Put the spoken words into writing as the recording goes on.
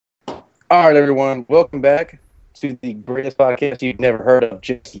All right, everyone. Welcome back to the greatest podcast you've never heard of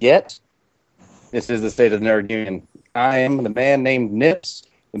just yet. This is the State of the Nerd Union. I am the man named Nips,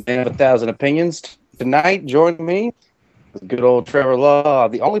 the man of 1,000 opinions. Tonight, joining me is good old Trevor Law,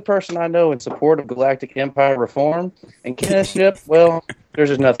 the only person I know in support of Galactic Empire reform. And Kenneth Ship, well, there's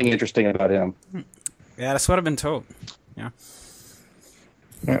just nothing interesting about him. Yeah, that's what I've been told. Yeah.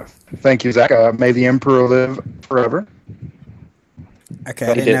 Thank you, Zach. May the Emperor live forever. Okay,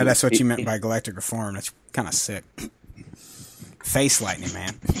 I didn't know that's what you meant by galactic reform. That's kind of sick. Face lightning,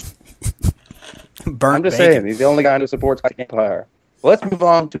 man. Burnt I'm just bacon. saying, he's the only guy who supports Galactic Empire. Well, let's move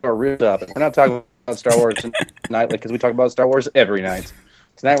on to our real topic. We're not talking about Star Wars tonight because we talk about Star Wars every night.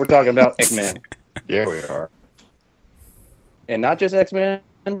 Tonight we're talking about X-Men. Yeah, we are. And not just X-Men,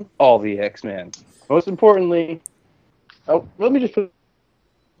 all the X-Men. Most importantly, let me just put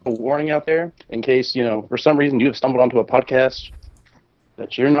a warning out there in case, for some reason you have stumbled onto a podcast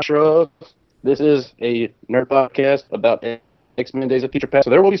that you're not sure of. This is a nerd podcast about X-Men Days of Future Past,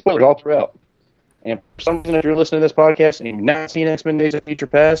 so there will be spoilers all throughout. And for some reason, if you're listening to this podcast and you've not seen X-Men Days of Future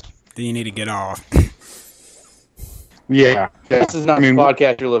Past, then you need to get off. Yeah. This is not the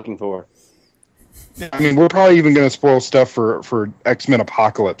podcast you're looking for. I mean, we're probably even going to spoil stuff for X-Men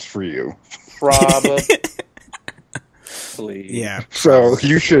Apocalypse for you. Probably. Yeah. So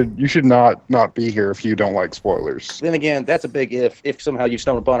you should not be here if you don't like spoilers. Then again, that's a big if somehow you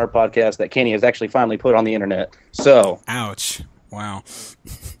stumbled upon our podcast that Kenny has actually finally put on the internet. So. Ouch. Wow.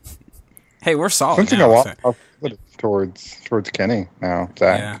 Hey, we're solid Something now. a lot towards Kenny now,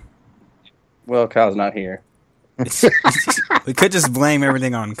 Zach. Yeah. Well, Kyle's not here. We could just blame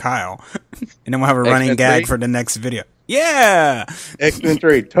everything on Kyle, and then we'll have a running X-Men gag 3? for the next video. Yeah! X-Men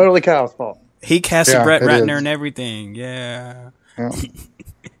 3, totally Kyle's fault. He casted Brett Ratner is. and everything. Yeah.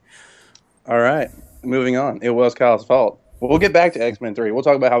 All right, moving on. It was Kyle's fault. We'll get back to X-Men 3. We'll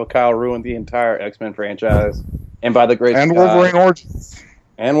talk about how Kyle ruined the entire X-Men franchise. And by the grace And of God... Wolverine Origins.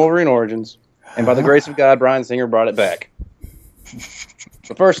 And Wolverine Origins. And by the grace of God, Bryan Singer brought it back.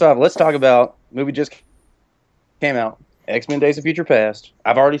 But first off, let's talk about the movie just came out, X-Men Days of Future Past.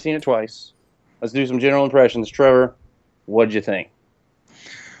 I've already seen it twice. Let's do some general impressions. Trevor, what did you think?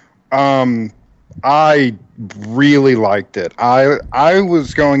 I really liked it. I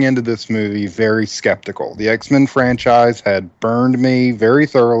was going into this movie very skeptical. The X-Men franchise had burned me very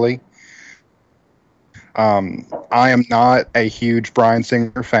thoroughly. I am not a huge Bryan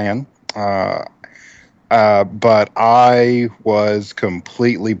Singer fan, but I was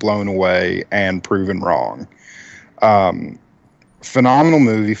completely blown away and proven wrong. Phenomenal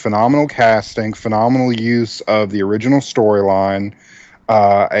movie, phenomenal casting, phenomenal use of the original storyline.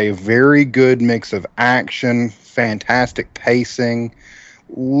 A very good mix of action, fantastic pacing.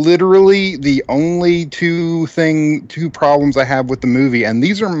 Literally, the only two problems I have with the movie, and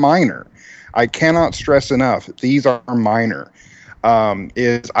these are minor. I cannot stress enough, these are minor.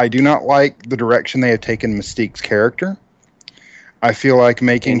 Is I do not like the direction they have taken Mystique's character. I feel like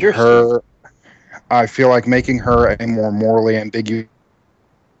making her a more morally ambiguous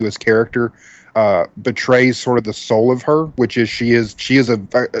character betrays sort of the soul of her, which is she is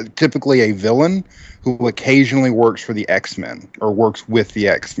typically a villain who occasionally works for the X-Men or works with the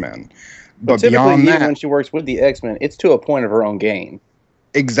X-Men. But beyond that, when she works with the X-Men, it's to a point of her own gain.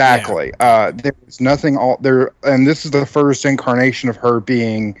 Exactly. Yeah. There's nothing there, and this is the first incarnation of her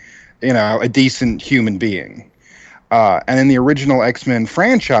being, a decent human being. And in the original X-Men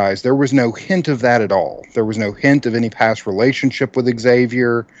franchise, there was no hint of that at all. There was no hint of any past relationship with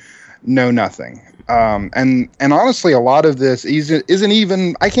Xavier. No, nothing. And honestly, a lot of this isn't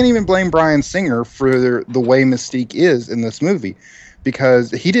even. I can't even blame Bryan Singer for the way Mystique is in this movie, because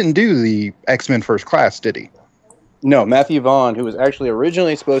he didn't do the X-Men First Class, did he? No, Matthew Vaughn, who was actually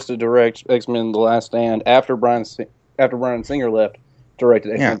originally supposed to direct X-Men: The Last Stand after Bryan Singer left,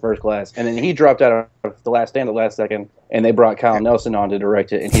 directed X-Men First Class, and then he dropped out of The Last Stand at the last second, and they brought Kyle Nelson on to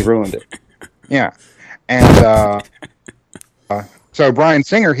direct it, and he ruined it. Yeah, and so Bryan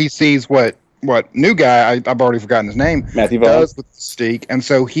Singer, he sees what new guy, I've already forgotten his name, Matthew Vaughn, does with Mystique, and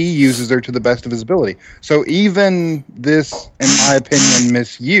so he uses her to the best of his ability. So even this, in my opinion,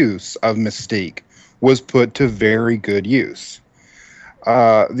 misuse of Mystique was put to very good use.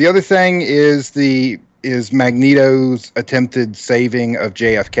 The other thing is Magneto's attempted saving of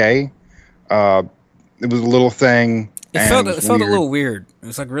JFK. It was a little thing. It felt a little weird. It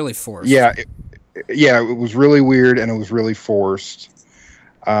was like really forced. Yeah, it was really weird and it was really forced.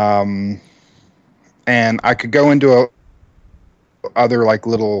 And I could go into other like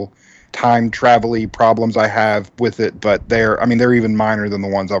little time travel-y problems I have with it, but they're even minor than the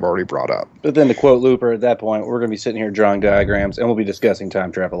ones I've already brought up. But then to quote Looper, at that point, we're going to be sitting here drawing diagrams, and we'll be discussing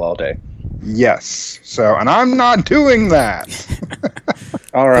time travel all day. Yes. So, and I'm not doing that.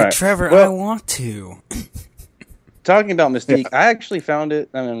 All right. But Trevor, I Well, want to. talking about Mystique, I actually found it.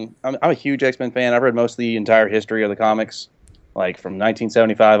 I mean, I'm a huge X-Men fan. I've read most of the entire history of the comics, like from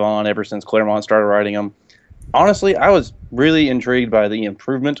 1975 on, ever since Claremont started writing them. Honestly, I was really intrigued by the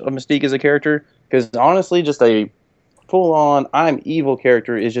improvement of Mystique as a character, because honestly, just a full-on I'm evil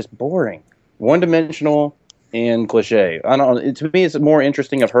character is just boring, one-dimensional, and cliche. I don't know. To me, it's more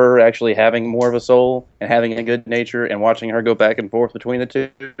interesting of her actually having more of a soul and having a good nature, and watching her go back and forth between the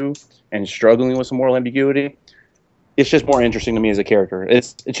two and struggling with some moral ambiguity. It's just more interesting to me as a character.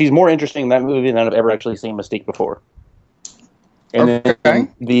 She's more interesting in that movie than I've ever actually seen Mystique before. And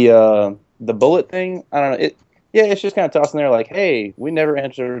then the bullet thing, I don't know. It's just kind of tossing there like, hey, we never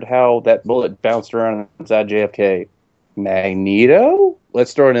answered how that bullet bounced around inside JFK. Magneto?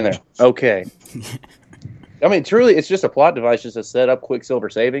 Let's throw it in there. Okay. I mean, truly, it's just a plot device just to set up Quicksilver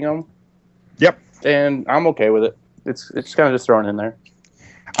saving him. Yep. And I'm okay with it. It's kind of just thrown in there.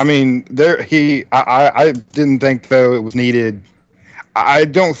 I mean, I didn't think, though, it was needed. I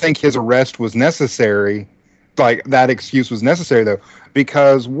don't think his arrest was necessary. Like, that excuse was necessary, though,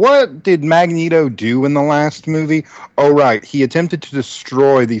 because what did Magneto do in the last movie? Oh, right. He attempted to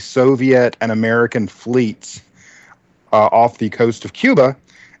destroy the Soviet and American fleets off the coast of Cuba,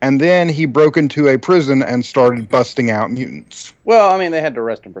 and then he broke into a prison and started busting out mutants. Well, I mean, they had to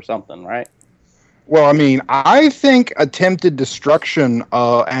arrest him for something, right? Well, I mean, I think attempted destruction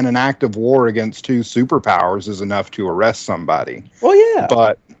and an act of war against two superpowers is enough to arrest somebody. Well, yeah.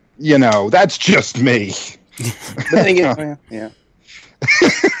 But, that's just me. The thing is, yeah.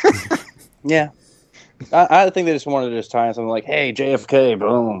 Yeah. I think they just wanted to just tie in something like, hey, JFK,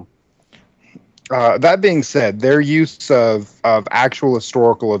 boom. That being said, their use of actual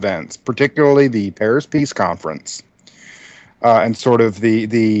historical events, particularly the Paris Peace Conference, and sort of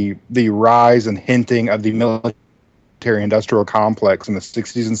the rise and hinting of the military-industrial complex in the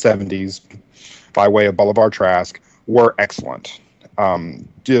 60s and 70s by way of Boulevard Trask, were excellent.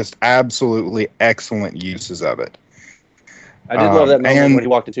 Just absolutely excellent uses of it. I did love that moment when he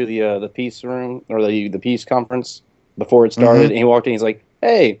walked into the peace room, or the peace conference before it started, and he walked in, he's like,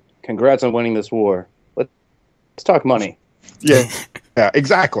 hey, congrats on winning this war. Let's talk money. Yeah,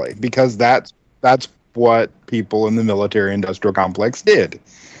 exactly. Because that's what people in the military-industrial complex did.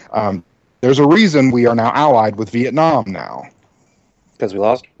 There's a reason we are now allied with Vietnam now. Because we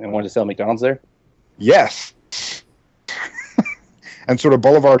lost and wanted to sell McDonald's there? Yes. And sort of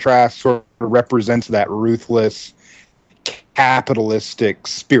Boulevard Trask sort of represents that ruthless, capitalistic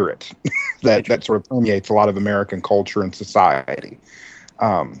spirit that sort of permeates a lot of American culture and society.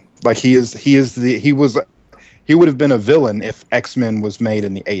 Like he would have been a villain if X-Men was made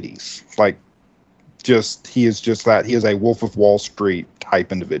in the 80s. Like, he is just that. He is a Wolf of Wall Street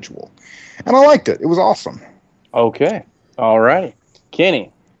type individual. And I liked it. It was awesome. Okay. All right.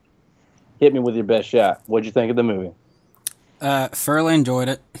 Kenny, hit me with your best shot. What'd you think of the movie? Thoroughly enjoyed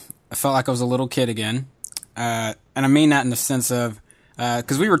it. I felt like I was a little kid again. And I mean that in the sense of,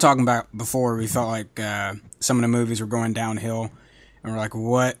 because we were talking about before, we felt like some of the movies were going downhill. And we're like,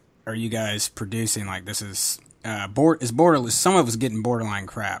 what are you guys producing? Like, this is borderless. Some of it was getting borderline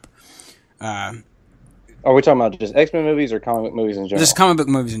crap. Are we talking about just X-Men movies or comic book movies in general? Just comic book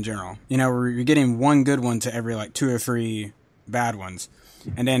movies in general. Where you're getting one good one to every, like, 2 or 3 bad ones.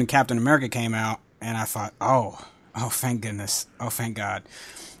 And then Captain America came out, and I thought, oh, thank goodness. Oh, thank God.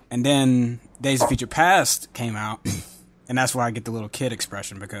 And then Days of Future Past came out, and that's why I get the little kid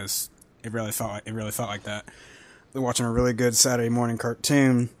expression, because it really felt like that. We're watching a really good Saturday morning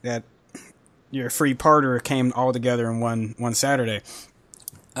cartoon that your free parter came all together in one Saturday.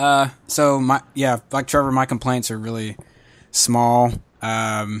 So like Trevor, my complaints are really small.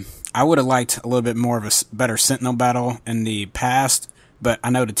 I would have liked a little bit more of a better Sentinel battle in the past, but I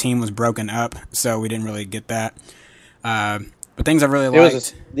know the team was broken up, so we didn't really get that. But things I really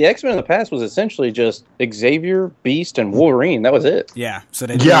liked. The X-Men in the past was essentially just Xavier, Beast, and Wolverine. That was it. Yeah, so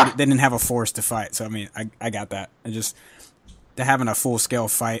they didn't have a force to fight. So, I mean, I got that. And just having a full-scale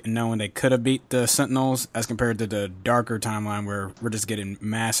fight and knowing they could have beat the Sentinels as compared to the darker timeline where we're just getting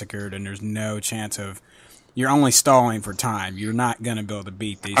massacred and there's no chance of... You're only stalling for time. You're not going to be able to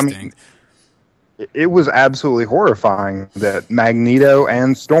beat these things. It was absolutely horrifying that Magneto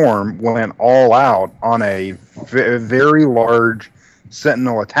and Storm went all out on a very large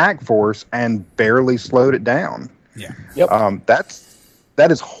Sentinel attack force and barely slowed it down. Yeah. Yep. That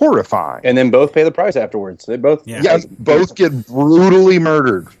is horrifying. And then both pay the price afterwards. They both both get brutally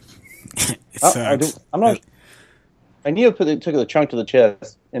murdered. Magneto took a chunk to the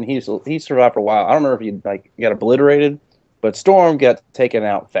chest, and he survived for a while. I don't remember if he got obliterated, but Storm got taken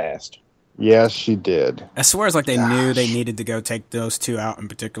out fast. Yes, she did. I swear it's like they knew they Gosh. needed to go take those two out in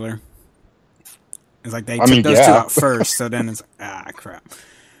particular. It's like they I took mean, those two yeah. out first, so then it's crap.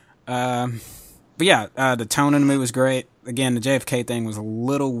 But yeah, the tone in the movie was great. Again, the JFK thing was a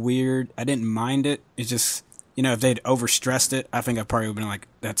little weird. I didn't mind it. It's just, if they'd overstressed it, I think I probably would have been like,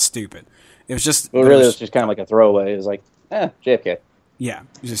 that's stupid. It was just... Well, really, it was just kind of like a throwaway. It was like, JFK. Yeah,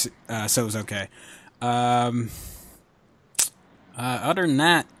 it was just, so it was okay. Other than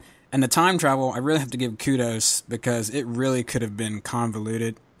that, and the time travel, I really have to give kudos because it really could have been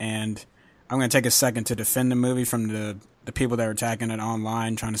convoluted. And I'm going to take a second to defend the movie from the people that are attacking it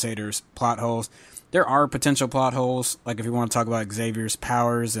online, trying to say there's plot holes. There are potential plot holes, like if you want to talk about Xavier's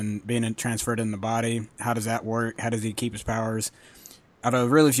powers and being transferred in the body. How does that work? How does he keep his powers? Although,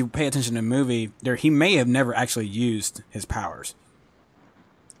 really, if you pay attention to the movie, he may have never actually used his powers.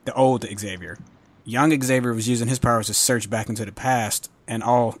 The old Xavier. Young Xavier was using his powers to search back into the past, and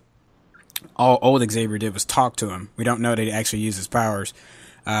all old Xavier did was talk to him. We don't know that he actually used his powers.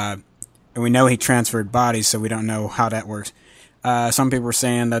 And we know he transferred bodies, so we don't know how that works. Some people were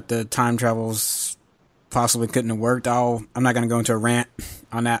saying that the time travels possibly couldn't have worked. I'm not going to go into a rant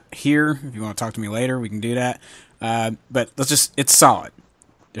on that here. If you want to talk to me later, we can do that. But it's solid.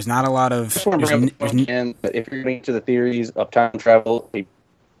 There's not a lot of... I just want to bring up the point again that if you're getting to the theories of time travel, a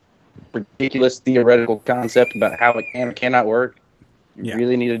ridiculous theoretical concept about how it can or cannot work, you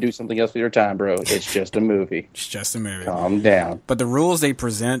really need to do something else with your time, bro. It's just a movie. It's just a movie. Calm down. But the rules they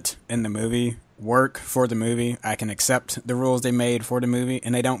present in the movie work for the movie. I can accept the rules they made for the movie,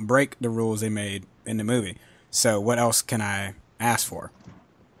 and they don't break the rules they made in the movie. So what else can I ask for?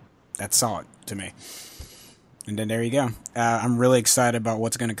 That's solid to me. And then there you go. I'm really excited about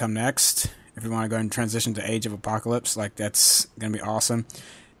what's going to come next. If we want to go and transition to Age of Apocalypse, that's going to be awesome.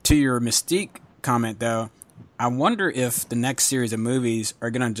 To your Mystique comment, though, I wonder if the next series of movies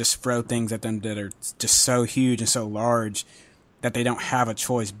are going to just throw things at them that are just so huge and so large that they don't have a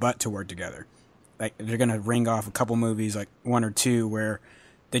choice but to work together. Like, they're going to ring off a couple movies, like one or two, where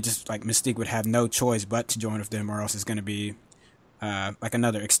they just, like, Mystique would have no choice but to join with them, or else it's going to be like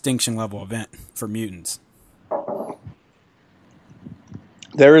another extinction level event for mutants.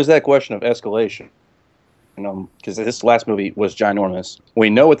 There is that question of escalation. Because this last movie was ginormous. We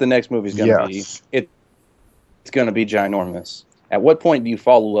know what the next movie is going to be. It's going to be ginormous. At what point do you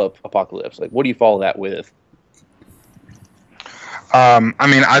follow up Apocalypse? Like, what do you follow that with?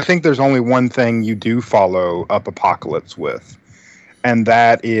 I think there's only one thing you do follow up Apocalypse with, and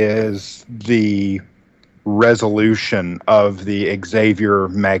that is the resolution of the Xavier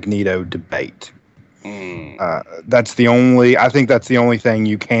Magneto debate. That's the only. I think that's the only thing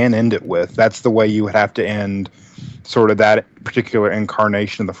you can end it with. That's the way you would have to end sort of that particular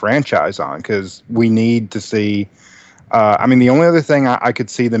incarnation of the franchise on, because we need to see. The only other thing I could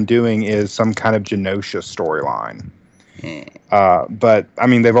see them doing is some kind of Genosha storyline. But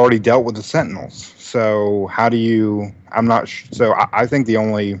they've already dealt with the Sentinels, so how do you? I'm not. So I think the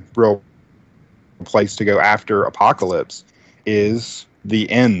only real place to go after Apocalypse is the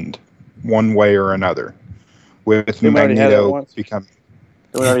end, one way or another, with Magneto become.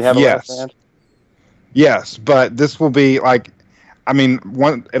 Do we already have a last stand? Yes, but this will be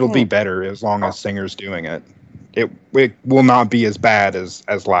it'll be better as long as Singer's doing it. It will not be as bad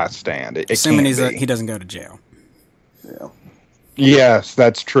as Last Stand. Assuming he doesn't go to jail. Yeah. Yes,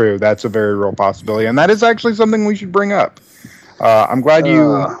 that's true. That's a very real possibility, and that is actually something we should bring up. I'm glad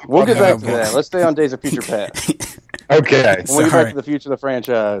you. We'll get back to that. Let's stay on Days of Future Past. Okay. When we get back to the future of the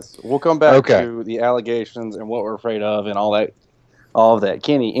franchise, we'll come back to the allegations and what we're afraid of and all that. All of that.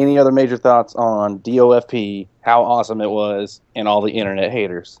 Kenny, any other major thoughts on DOFP, how awesome it was, and all the internet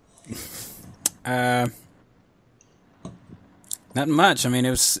haters? Not much.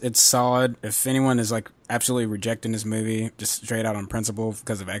 It's solid. If anyone is absolutely rejecting this movie just straight out on principle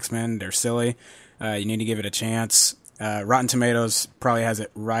because of X-Men, they're silly. You need to give it a chance. Rotten Tomatoes probably has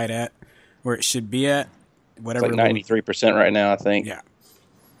it right at where it should be at. Whatever. It's 93% right now, I think. Yeah.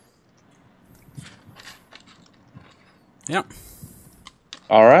 Yep.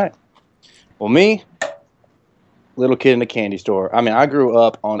 All right. Well, me, little kid in a candy store. I grew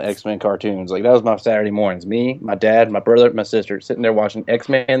up on X-Men cartoons. That was my Saturday mornings. Me, my dad, my brother, my sister, sitting there watching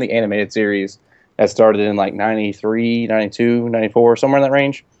X-Men, the animated series that started in 93, 92, 94, somewhere in that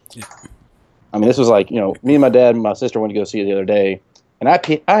range. Yeah. This was me and my dad and my sister went to go see it the other day. And I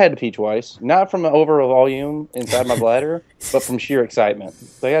had to pee twice, not from an over volume inside my bladder, but from sheer excitement.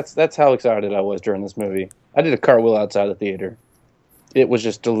 That's how excited I was during this movie. I did a cartwheel outside the theater. It was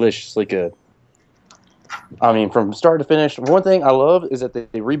just deliciously good. I mean, from start to finish, one thing I love is that they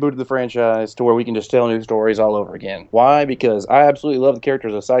rebooted the franchise to where we can just tell new stories all over again. Why? Because I absolutely love the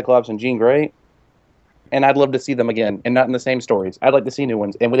characters of Cyclops and Jean Grey, and I'd love to see them again, and not in the same stories. I'd like to see new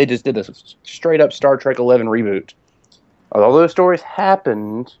ones. And they just did this straight up Star Trek 11 reboot. All those stories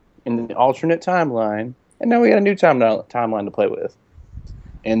happened in the alternate timeline, and now we got a new timeline to play with.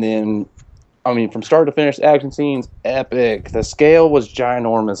 And then, I mean, from start to finish, action scenes, epic. The scale was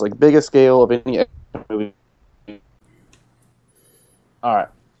ginormous, like biggest scale of any movie. All right.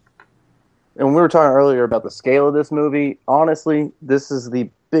 And we were talking earlier about the scale of this movie. Honestly, this is the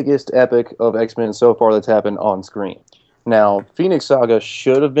biggest epic of X-Men so far that's happened on screen. Now, Phoenix Saga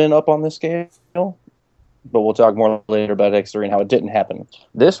should have been up on this scale, but we'll talk more later about X3 and how it didn't happen.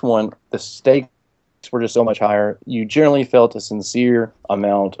 This one, the stakes were just so much higher. You generally felt a sincere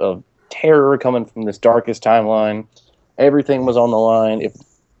amount of terror coming from this darkest timeline. Everything was on the line. If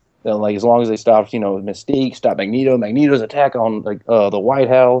like as long as they stopped, Mystique, stopped Magneto's attack on the White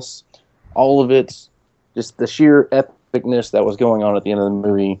House, all of it, just the sheer epicness that was going on at the end of the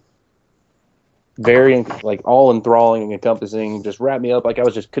movie. Very all enthralling and encompassing. Just wrapped me up like I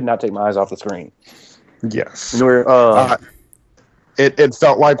could not take my eyes off the screen. Yes. It It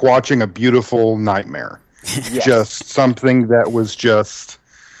felt like watching a beautiful nightmare. yes. Just something that was just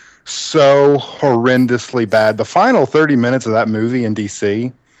so horrendously bad. The final 30 minutes of that movie in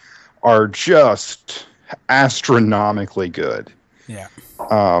DC are just astronomically good. Yeah.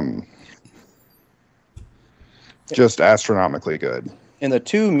 Just astronomically good. And the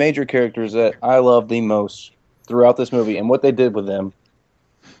two major characters that I love the most throughout this movie and what they did with them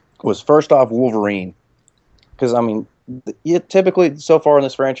was first off Wolverine. Because, I mean, typically so far in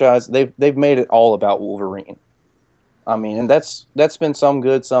this franchise, they've made it all about Wolverine. I mean, and that's been some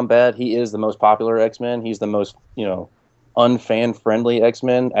good, some bad. He is the most popular X-Men. He's the most, unfan-friendly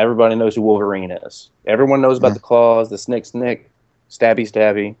X-Men. Everybody knows who Wolverine is. Everyone knows about the claws, the snick,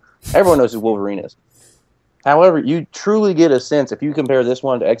 stabby. Everyone knows who Wolverine is. However, you truly get a sense, if you compare this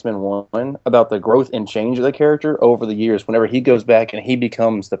one to X-Men 1, about the growth and change of the character over the years whenever he goes back and he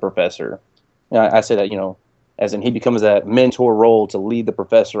becomes the Professor. And I say that, as in he becomes that mentor role to lead the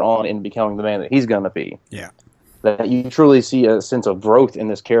Professor on in becoming the man that he's going to be. Yeah. That you truly see a sense of growth in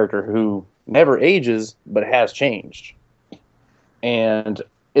this character who never ages, but has changed. And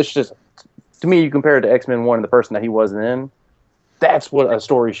it's just, to me, you compare it to X-Men 1 and the person that he was then, that's what a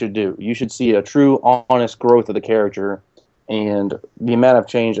story should do. You should see a true, honest growth of the character and the amount of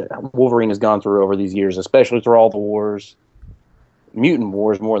change that Wolverine has gone through over these years, especially through all the wars, mutant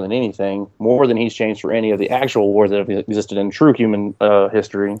wars more than anything, more than he's changed for any of the actual wars that have existed in true human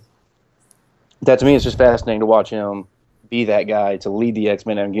history. That, to me, is just fascinating to watch him be that guy to lead the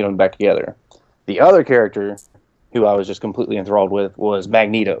X-Men and get them back together. The other character who I was just completely enthralled with was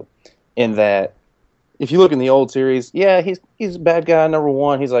Magneto, in that if you look in the old series, yeah, he's a bad guy, number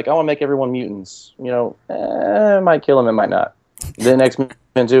one. He's like, I want to make everyone mutants. It might kill him, it might not. Then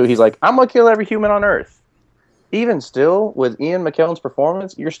X-Men 2, he's like, I'm going to kill every human on Earth. Even still, with Ian McKellen's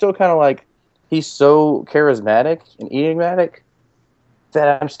performance, you're still kind of like, he's so charismatic and enigmatic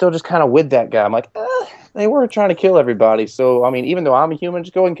that I'm still just kind of with that guy. I'm like, they were trying to kill everybody. So, I mean, even though I'm a human,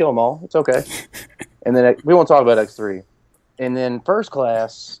 just go ahead and kill them all. It's okay. And then we won't talk about X3. And then First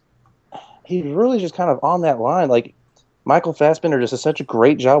Class, he's really just kind of on that line. Like, Michael Fassbender just does such a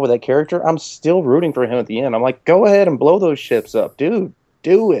great job with that character. I'm still rooting for him at the end. I'm like, go ahead and blow those ships up. Dude,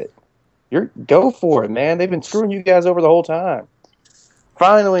 do it. Go for it, man. They've been screwing you guys over the whole time.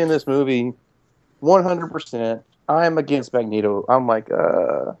 Finally, in this movie, 100%, I'm against Magneto. I'm like,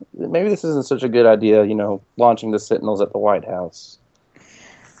 maybe this isn't such a good idea, launching the Sentinels at the White House.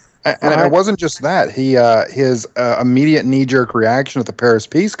 And it wasn't just that. His immediate knee-jerk reaction at the Paris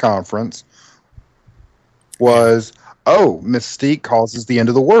Peace Conference was, Mystique causes the end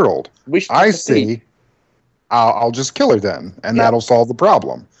of the world. I see. I'll just kill her then, and that'll solve the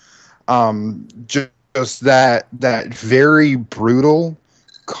problem. Just that very brutal,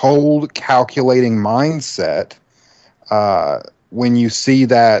 cold, calculating mindset, when you see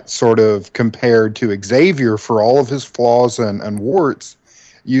that sort of compared to Xavier for all of his flaws and warts,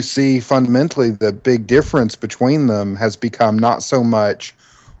 you see fundamentally the big difference between them has become not so much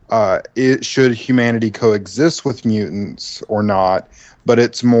should humanity coexist with mutants or not, but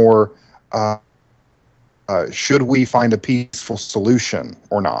it's more should we find a peaceful solution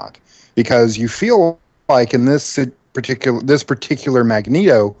or not? Because you feel like in this particular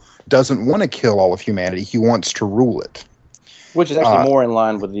Magneto doesn't want to kill all of humanity. He wants to rule it. Which is actually more in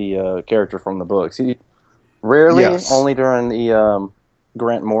line with the character from the books. He rarely, only during the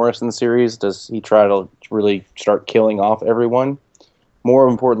Grant Morrison series, does he try to really start killing off everyone. More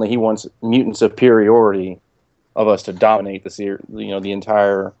importantly, he wants mutant superiority of us to dominate the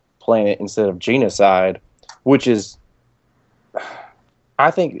entire planet instead of genocide, which is,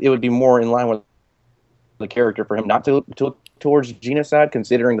 I think it would be more in line with the character for him not to look towards genocide,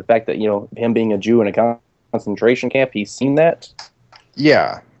 considering the fact that him being a Jew in a concentration camp, he's seen that.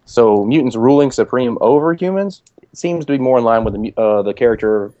 Yeah. So mutants ruling supreme over humans seems to be more in line with the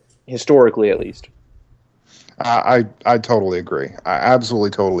character historically, at least. I totally agree. I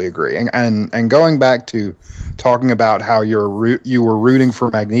absolutely totally agree. And going back to talking about how you were rooting for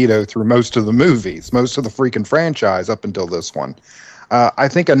Magneto through most of the movies, most of the freaking franchise up until this one. I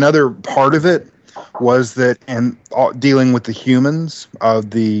think another part of it was that in dealing with the humans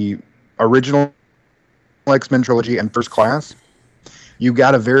of the original X-Men trilogy and First Class, you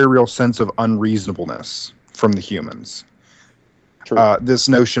got a very real sense of unreasonableness from the humans. This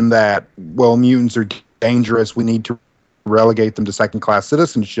notion that, well, mutants are dangerous, we need to relegate them to second-class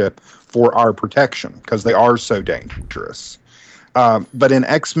citizenship for our protection because they are so dangerous. But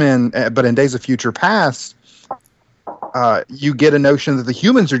in Days of Future Past, you get a notion that the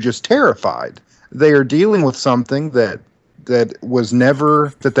humans are just terrified. They are dealing with something that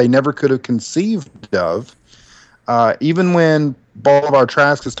they never could have conceived of. Even when Bolivar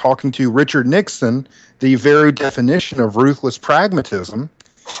Trask is talking to Richard Nixon, the very definition of ruthless pragmatism,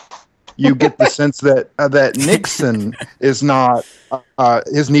 you get the sense that Nixon is not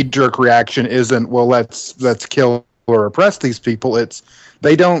his knee-jerk reaction isn't, well, let's kill or oppress these people. It's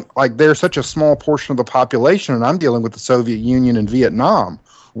they don't they're such a small portion of the population, and I'm dealing with the Soviet Union and Vietnam.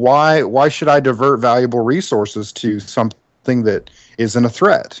 Why should I divert valuable resources to something that isn't a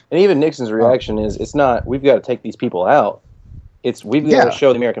threat? And even Nixon's reaction is, it's not, we've got to take these people out. It's, we've got to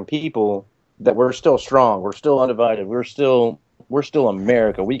show the American people that we're still strong, we're still undivided, we're still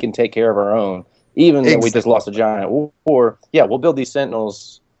America. We can take care of our own, even though we just lost a giant war. Yeah, we'll build these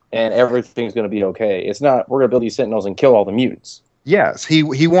Sentinels, and everything's going to be okay. It's not, we're going to build these Sentinels and kill all the mutants. Yes,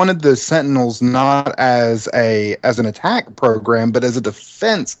 he wanted the Sentinels not as an attack program, but as a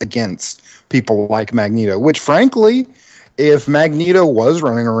defense against people like Magneto. Which, frankly, if Magneto was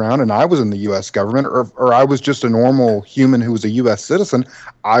running around and I was in the U.S. government, or I was just a normal human who was a U.S. citizen,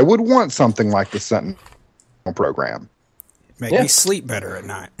 I would want something like the Sentinel program. Make me sleep better at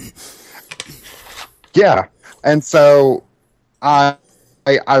night. Yeah, and so I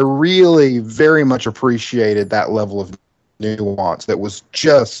really very much appreciated that level of nuance that was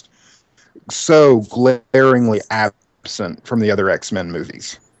just so glaringly absent from the other X-Men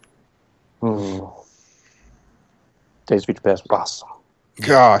movies. Days of Future Past was awesome.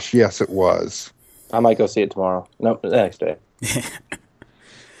 Gosh, yes, it was. I might go see it tomorrow. No, the next day.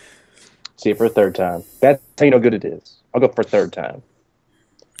 See it for a third time. That's how you know good it is. I'll go for a third time.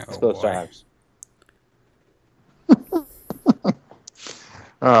 It's both times.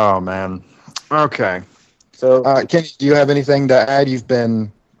 Oh, man. Okay. So, Kenny, do you have anything to add?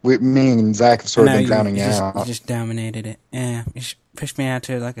 Me and Zach have sort of been drowning out. You just dominated it. Yeah, you pushed me out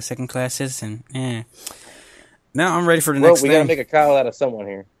to like a second-class citizen. Yeah. Now I'm ready for the next thing. Well, we gotta make a Kyle out of someone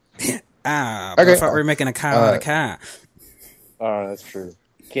here. Okay. I thought we were making a Kyle out of Kai. Oh, that's true.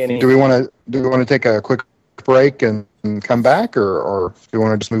 Kenny. Do we want to take a quick break and come back, or do we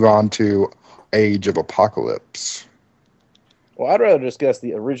want to just move on to Age of Apocalypse? Well, I'd rather discuss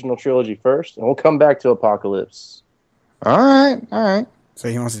the original trilogy first, and we'll come back to Apocalypse. All right. So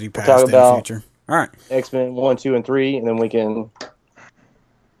he wants to do past and future. All right. X-Men 1, 2, and 3, and then we can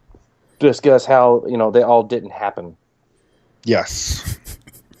discuss how, they all didn't happen. Yes.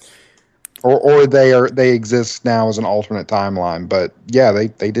 or they exist now as an alternate timeline, but yeah,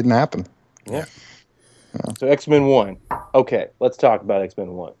 they didn't happen. Yeah. So X-Men 1. Okay, let's talk about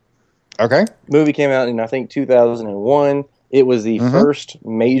X-Men 1. Okay. Movie came out in, I think, 2001. It was the first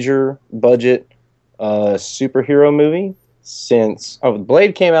major budget superhero movie since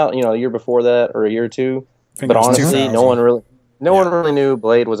Blade came out, a year before that or a year or two. But honestly, no one really knew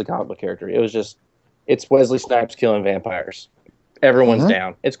Blade was a comic book character. It was just, it's Wesley Snipes killing vampires. Everyone's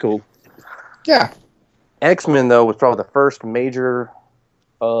down. It's cool. Yeah. X-Men though was probably the first major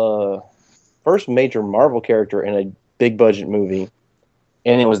Marvel character in a big budget movie,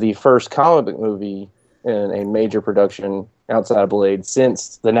 and it was the first comic book movie in a major production outside of Blade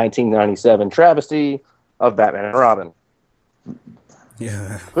since the 1997 travesty of Batman and Robin.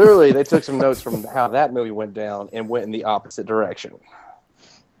 Yeah. Clearly, they took some notes from how that movie went down and went in the opposite direction.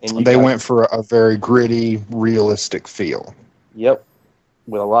 And they went for a very gritty, realistic feel. Yep.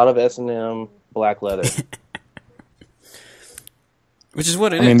 With a lot of S&M, black leather. Which is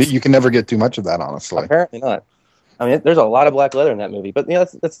what it is. I mean, you can never get too much of that, honestly. Apparently not. I mean, there's a lot of black leather in that movie, but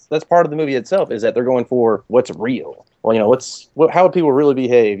that's part of the movie itself, is that they're going for what's real. Well, how would people really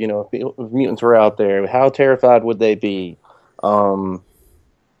behave? If mutants were out there, how terrified would they be? Clearly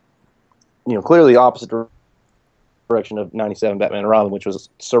the opposite direction of '97 Batman and Robin, which was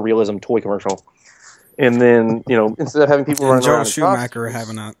a surrealism toy commercial. And then, instead of having people running around, Joel Schumacher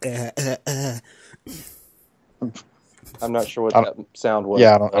having a. I'm not sure what that sound was.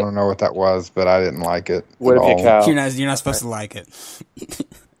 Yeah, I don't know what that was, but I didn't like it. What if you cow? You're not supposed to like it.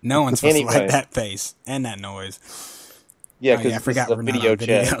 No one's supposed to like that face and that noise. Yeah, because I forgot we're not on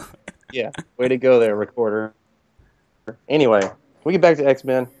video. Yeah, way to go there, recorder. Anyway, we get back to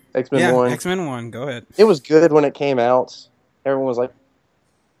X-Men. X-Men 1. X-Men 1, go ahead. It was good when it came out. Everyone was like,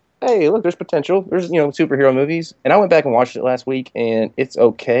 hey, look, there's potential. There's, superhero movies. And I went back and watched it last week, and it's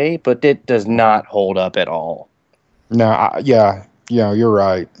okay, but it does not hold up at all. No, you're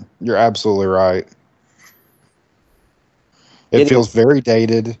right. You're absolutely right. It feels very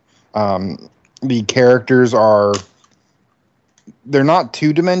dated. The characters they're not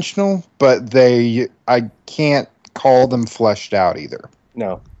two-dimensional, but I can't call them fleshed out either.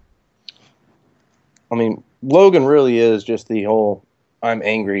 No. I mean, Logan really is just the whole I'm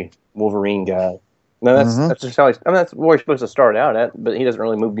angry Wolverine guy. No, that's just how that's where he's supposed to start out at, but he doesn't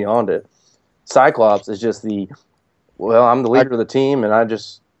really move beyond it. Cyclops is just I'm the leader of the team, and I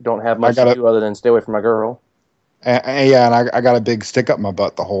just don't have much to do other than stay away from my girl. And I got a big stick up my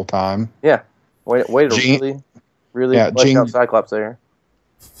butt the whole time. Yeah. Way to really flesh out Cyclops there.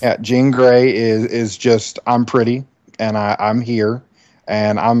 Yeah, Jean Grey is just, I'm pretty, and I'm here,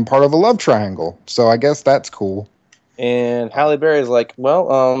 and I'm part of a love triangle, so I guess that's cool. And Halle Berry is like,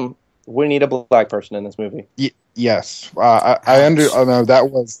 we need a black person in this movie. Yes, that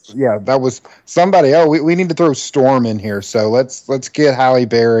was somebody. Oh, we need to throw Storm in here, so let's get Halle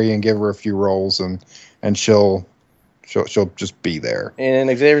Berry and give her a few roles, and she'll just be there. And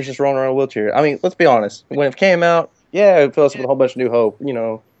Xavier's just rolling around in a wheelchair. I mean, let's be honest. When it came out, it filled us with a whole bunch of new hope.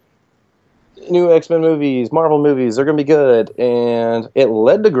 New X-Men movies, Marvel movies, they're going to be good. And it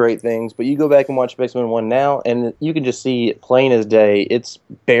led to great things, but you go back and watch X-Men 1 now, and you can just see it plain as day. It's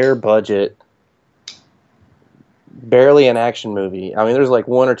bare budget. Barely an action movie. I mean, there's like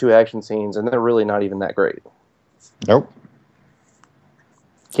one or two action scenes, and they're really not even that great. Nope.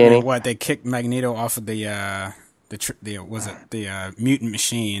 Kenny? They kicked Magneto off of the mutant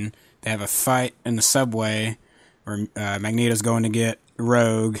machine. They have a fight in the subway where Magneto's going to get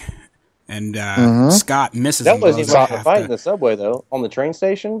Rogue, and Scott misses. That wasn't even a fight in the subway, though. On the train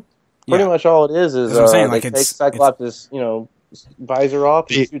station, pretty much all it is what I'm saying. Like, they take Cyclops' visor off.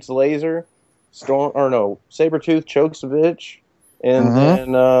 He shoots a laser. Sabretooth chokes a bitch, and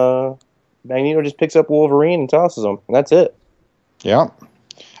then Magneto just picks up Wolverine and tosses him, and that's it. Yeah.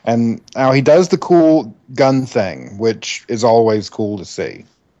 And now he does the cool gun thing, which is always cool to see.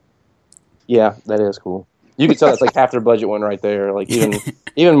 Yeah, that is cool. You could tell that's like half their budget one right there. Like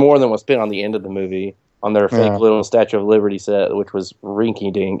even more than was spent on the end of the movie on their fake little Statue of Liberty set, which was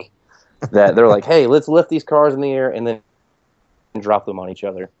rinky dink. That they're like, hey, let's lift these cars in the air and then drop them on each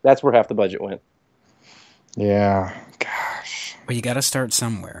other. That's where half the budget went. Yeah, gosh. Well, you got to start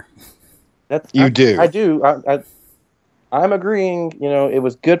somewhere. I do. I'm agreeing. It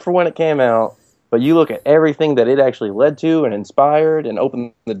was good for when it came out, but you look at everything that it actually led to and inspired and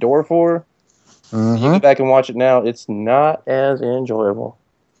opened the door for. You go back and watch it now; it's not as enjoyable.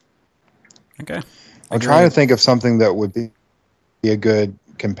 Okay. I'm trying to think of something that would be a good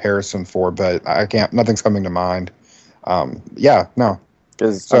comparison for, but I can't. Nothing's coming to mind. No.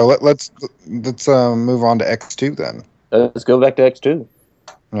 So let's move on to X2 then. Let's go back to X2.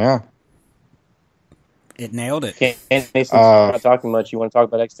 Yeah. It nailed it. Since you're not talking much, you want to talk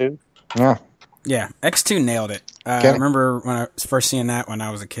about X2? Yeah. Yeah, X2 nailed it. I remember when I was first seeing that when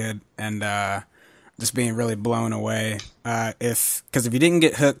I was a kid, and just being really blown away. Because if you didn't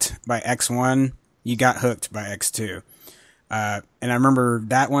get hooked by X1, you got hooked by X2. And I remember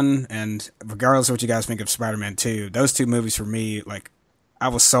that one, and regardless of what you guys think of Spider-Man 2, those two movies for me, like, I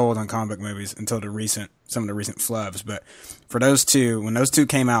was sold on comic book movies until some of the recent flubs. But for those two, when those two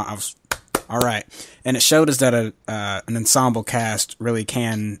came out, I was all right. And it showed us that an ensemble cast really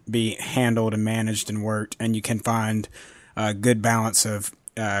can be handled and managed and worked, and you can find a good balance of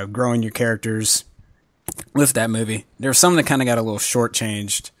growing your characters with that movie. There were some that kind of got a little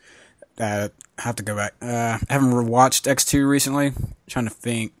shortchanged. I have to go back. I haven't rewatched X2 recently. I'm trying to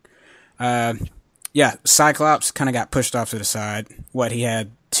think. Cyclops kind of got pushed off to the side. He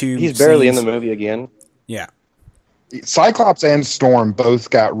had two He's barely scenes. in the movie again. Yeah. Cyclops and Storm both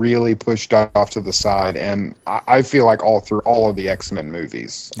got really pushed off to the side, and I feel like all through all of the X-Men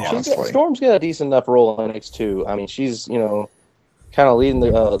movies, honestly. Storm's got a decent enough role in X2. I mean, she's, you know, kind of leading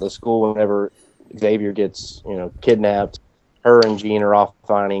the school whenever Xavier gets, you know, kidnapped. Her and Jean are off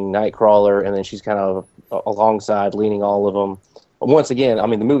finding Nightcrawler, and then she's kind of alongside, leading all of them. Once again, I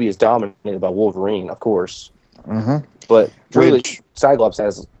mean, the movie is dominated by Wolverine, of course. Mm-hmm. But really, Cyclops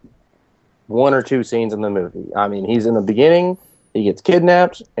has one or two scenes in the movie. I mean, he's in the beginning, he gets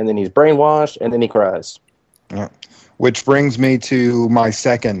kidnapped, and then he's brainwashed, and then he cries. Yeah. Which brings me to my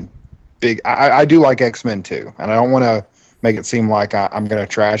second big... I do like X-Men too, and I don't want to make it seem like I'm going to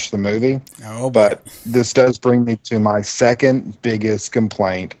trash the movie. But this does bring me to my second biggest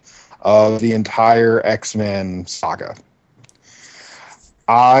complaint of the entire X-Men saga.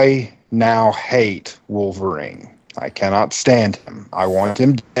 I now hate Wolverine. I cannot stand him. I want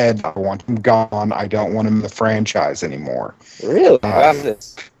him dead. I want him gone. I don't want him in the franchise anymore. Really?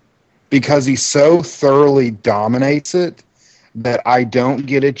 This? Because he so thoroughly dominates it that I don't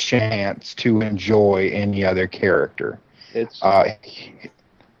get a chance to enjoy any other character. It's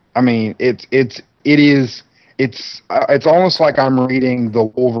almost like I'm reading the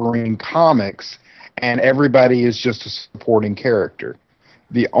Wolverine comics and everybody is just a supporting character.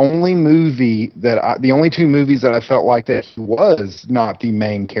 The only two movies that I felt like that he was not the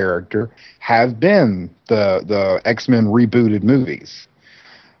main character have been the X-Men rebooted movies.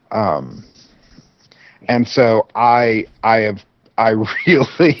 And so I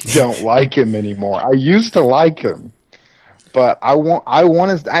really don't like him anymore. I used to like him, but I want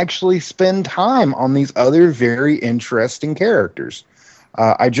to actually spend time on these other very interesting characters.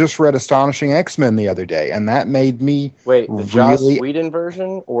 I just read Astonishing X-Men the other day, and that made me Joss Whedon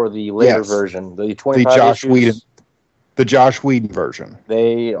version or the later version, the 25 issues? The Josh Whedon version.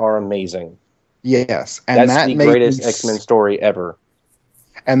 They are amazing. Yes, and that's the greatest X-Men story ever.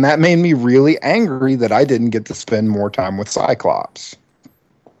 And that made me really angry that I didn't get to spend more time with Cyclops.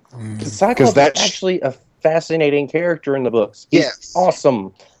 Cyclops is actually a fascinating character in the books. He's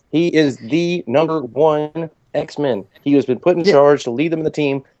awesome. He is the number one X-Men. He has been put in charge to lead them in the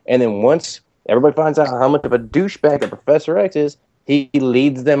team, and then once everybody finds out how much of a douchebag a Professor X is, he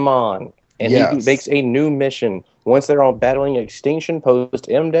leads them on, and he makes a new mission. Once they're all battling extinction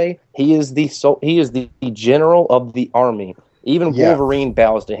post M-Day, he is the general of the army. Even Wolverine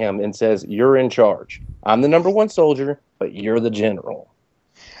bows to him and says, "You're in charge. I'm the number one soldier, but you're the general."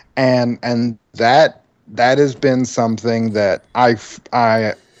 And that has been something that I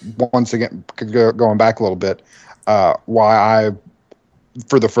once again, going back a little bit, why I,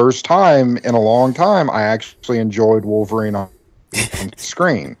 for the first time in a long time, I actually enjoyed Wolverine on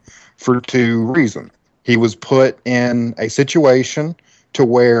screen for two reasons. He was put in a situation to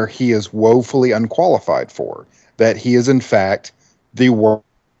where he is woefully unqualified for, that he is in fact the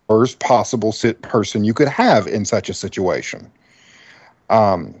worst possible person you could have in such a situation.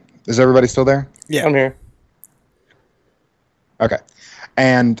 Is everybody still there? Yeah, I'm here. Okay.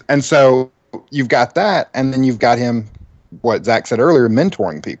 And so you've got that, and then you've got him, what Zach said earlier,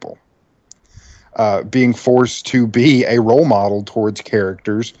 mentoring people, being forced to be a role model towards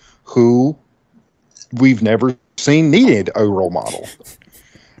characters who we've never seen needed a role model.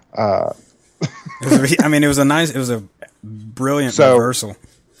 It was a brilliant reversal.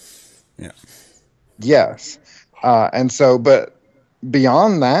 Yeah. Yes. And so, but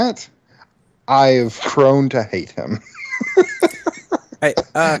beyond that, I've grown to hate him. Hey,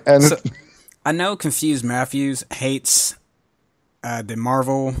 I know Confused Matthews hates the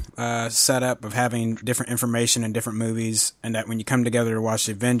Marvel setup of having different information in different movies, and that when you come together to watch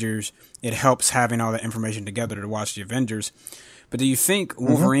the Avengers, it helps having all that information together to watch the Avengers. But do you think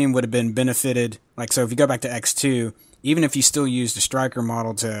Wolverine would have been benefited? Like, so if you go back to X2, even if you still use the Stryker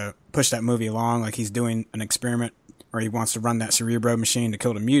model to push that movie along, like he's doing an experiment, or he wants to run that Cerebro machine to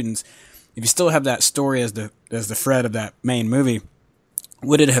kill the mutants, if you still have that story as the thread of that main movie,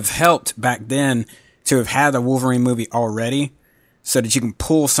 would it have helped back then to have had a Wolverine movie already so that you can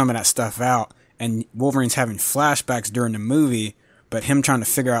pull some of that stuff out, and Wolverine's having flashbacks during the movie, but him trying to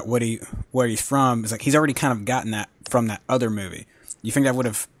figure out where he's from, is like he's already kind of gotten that from that other movie. You think that would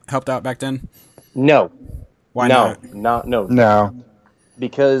have helped out back then? No. Why not? No.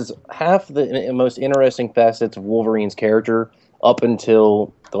 Because half the most interesting facets of Wolverine's character up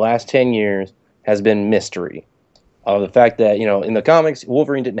until the last 10 years has been mystery. The fact that, in the comics,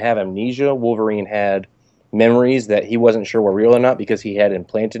 Wolverine didn't have amnesia. Wolverine had memories that he wasn't sure were real or not because he had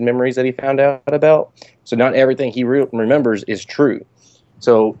implanted memories that he found out about. So not everything he remembers is true.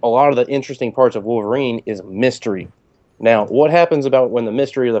 So a lot of the interesting parts of Wolverine is mystery. Now, what happens about when the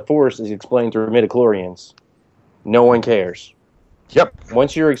mystery of the Force is explained through midichlorians? No one cares. Yep.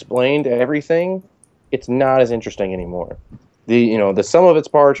 Once you're explained everything, it's not as interesting anymore. The sum of its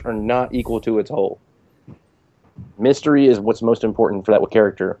parts are not equal to its whole. Mystery is what's most important for that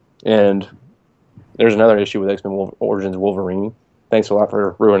character. And there's another issue with X-Men Origins Wolverine. Thanks a lot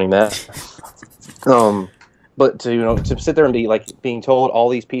for ruining that. But to sit there and be like being told all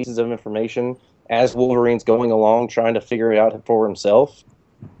these pieces of information as Wolverine's going along trying to figure it out for himself,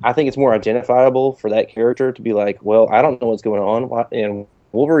 I think it's more identifiable for that character to be like, well, I don't know what's going on, and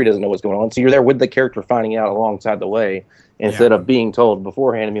Wolverine doesn't know what's going on. So you're there with the character finding out alongside the way instead of being told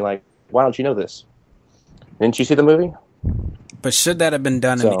beforehand and be like, why don't you know this? Didn't you see the movie? But should that have been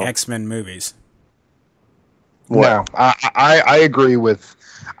done in the X-Men movies? No, I agree with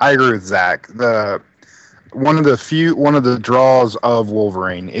Zach. One of the draws of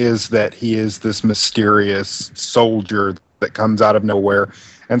Wolverine is that he is this mysterious soldier that comes out of nowhere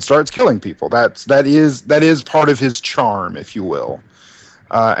and starts killing people. That is part of his charm, if you will.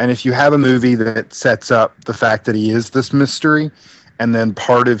 And if you have a movie that sets up the fact that he is this mystery, and then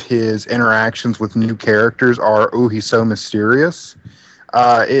part of his interactions with new characters are, oh, he's so mysterious,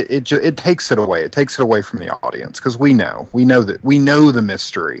 it takes it away. It takes it away from the audience because we know the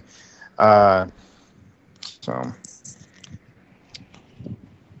mystery. So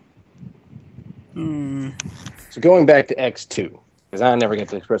going back to X2, because I never get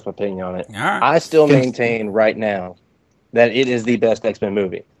to express my opinion on it. Right. I still maintain right now that it is the best X-Men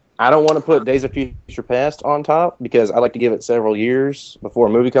movie. I don't want to put Days of Future Past on top because I like to give it several years before a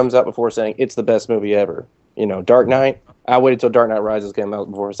movie comes out before saying it's the best movie ever. Dark Knight, I waited till Dark Knight Rises came out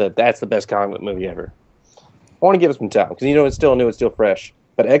before I said that's the best comic book movie ever. I want to give it some time because it's still new, it's still fresh.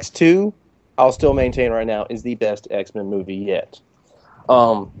 But X2, I'll still maintain right now is the best X-Men movie yet.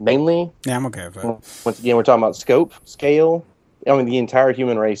 Mainly, yeah, I'm okay with that. Once again, we're talking about scope, scale. I mean, the entire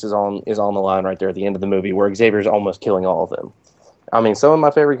human race is on the line right there at the end of the movie, where Xavier's almost killing all of them. I mean, some of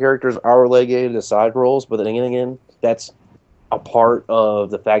my favorite characters are relegated to side roles, but then again, that's a part of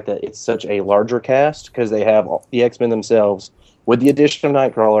the fact that it's such a larger cast because they have the X-Men themselves with the addition of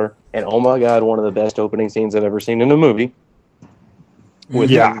Nightcrawler, and oh my god, one of the best opening scenes I've ever seen in a movie. With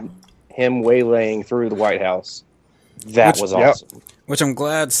him waylaying through the White House. That was awesome. Which I'm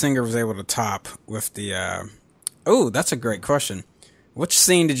glad Singer was able to top with the... Oh, that's a great question. Which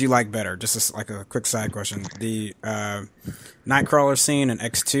scene did you like better? Just like a quick side question. The Nightcrawler scene in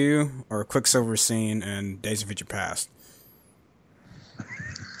X2 or Quicksilver scene in Days of Future Past?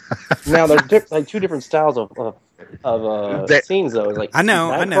 Now, there's like two different styles of scenes, though. Like, I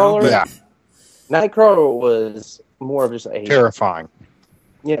know. But Nightcrawler was more of just a... terrifying.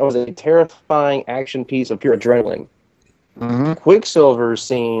 It was a terrifying action piece of pure adrenaline. Mm-hmm. Quicksilver's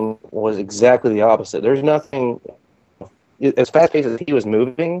scene was exactly the opposite. There's nothing... As fast-paced as he was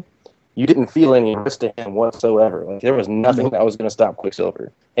moving, you didn't feel any risk to him whatsoever. Like, there was nothing that was going to stop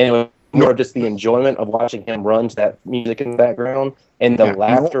Quicksilver. And it was more of just the enjoyment of watching him run to that music in the background and the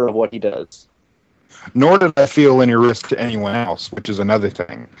laughter of what he does. Nor did I feel any risk to anyone else, which is another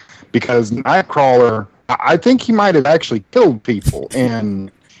thing. Because Nightcrawler, I think he might have actually killed people in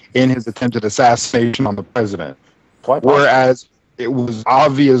his attempted assassination on the president. Whereas it was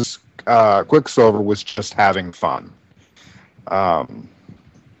obvious Quicksilver was just having fun.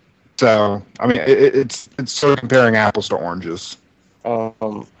 So, I mean, it's sort of comparing apples to oranges.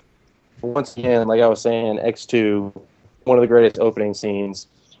 Once again, like I was saying, X2, one of the greatest opening scenes.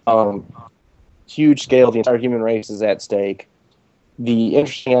 Huge scale, the entire human race is at stake. The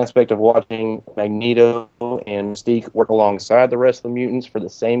interesting aspect of watching Magneto and Mystique work alongside the rest of the mutants for the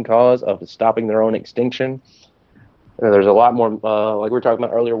same cause of stopping their own extinction. There's a lot more, like we were talking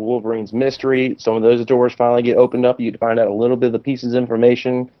about earlier, Wolverine's mystery. Some of those doors finally get opened up. You find out a little bit of the pieces of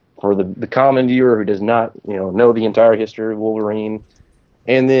information for the common viewer who does not, know the entire history of Wolverine.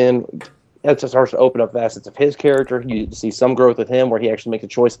 And then that just starts to open up facets of his character. You see some growth with him where he actually makes a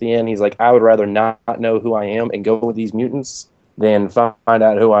choice at the end. He's like, I would rather not know who I am and go with these mutants than find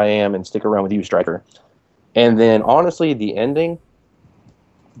out who I am and stick around with you, Stryker. And then, honestly, the ending,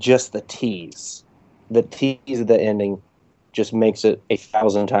 just the tease. The tease of the ending just makes it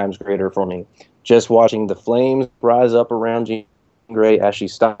 1,000 times greater for me. Just watching the flames rise up around Jean Grey as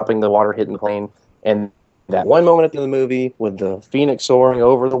she's stopping the water hitting the plane, and that one moment at the end of the movie with the Phoenix soaring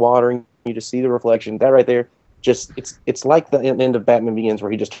over the water, and you just see the reflection. That right there, just it's like the end of Batman Begins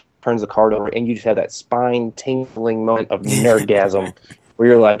where he just turns the card over, and you just have that spine-tingling moment of nerdgasm where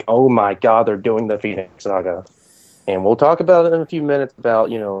you're like, oh my god, they're doing the Phoenix Saga. And we'll talk about it in a few minutes about,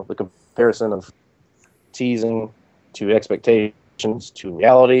 the comparison of teasing to expectations to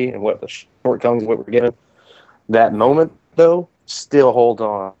reality and what the shortcomings of what we're getting. That moment, though, still holds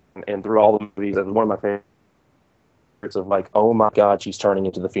on, and through all the movies, that's one of my spirits of like, oh my God, she's turning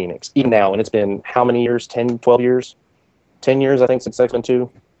into the Phoenix. Even now, and it's been how many years? 10, 12 years? 10 years, I think, since X-Men 2?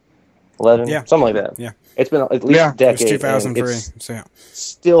 11? Yeah. Something like that. Yeah. It's been at least a decade. It was 2003. So yeah.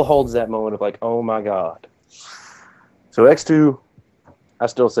 Still holds that moment of like, oh my God. So X2, I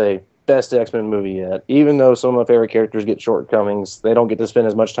still say, best X-Men movie yet. Even though some of my favorite characters get shortcomings, they don't get to spend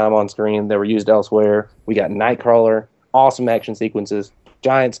as much time on screen. They were used elsewhere. We got Nightcrawler, awesome action sequences,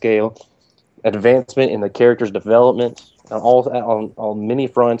 giant scale, advancement in the character's development on many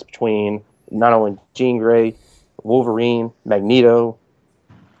fronts between not only Jean Grey, Wolverine, Magneto,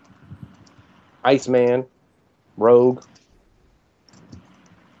 Iceman, Rogue.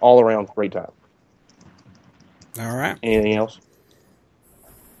 All around great time. All right. Anything else?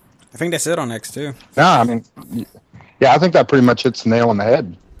 I think that's it on X2. No, I mean, yeah, I think that pretty much hits the nail on the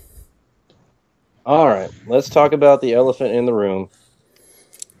head. All right, let's talk about the elephant in the room.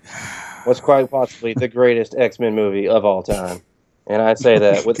 What's quite possibly the greatest X-Men movie of all time. And I say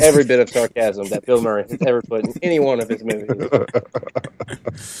that with every bit of sarcasm that Bill Murray has ever put in any one of his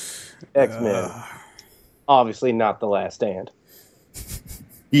movies. X-Men. Obviously not The Last Stand.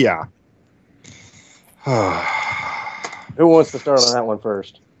 Yeah. Who wants to start on that one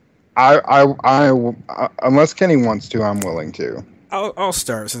first? I unless Kenny wants to, I'm willing to. I'll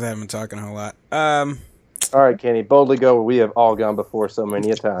start since I haven't been talking a whole lot. All right, Kenny, boldly go where we have all gone before so many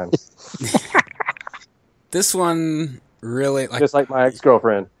a times. This one really, just like my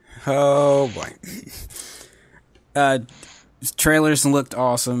ex-girlfriend. Oh boy. Trailers looked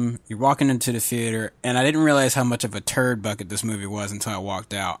awesome. You're walking into the theater, and I didn't realize how much of a turd bucket this movie was until I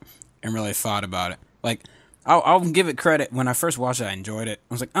walked out and really thought about it. Like, I'll give it credit. When I first watched it, I enjoyed it.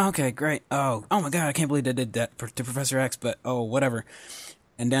 I was like, oh, okay, great. Oh my God, I can't believe they did that to Professor X, but oh, whatever.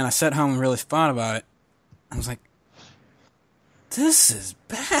 And then I sat home and really thought about it. I was like, this is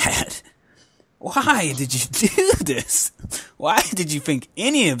bad. Why did you do this? Why did you think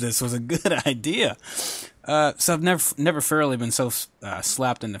any of this was a good idea? So I've never thoroughly been so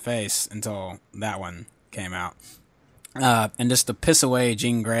slapped in the face until that one came out. And just to piss away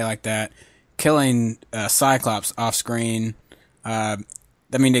Jean Grey like that, killing Cyclops off screen. I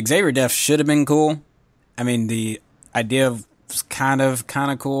mean, the Xavier death should have been cool. I mean, the idea was kind of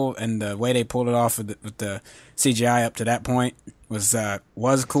cool, and the way they pulled it off with the CGI up to that point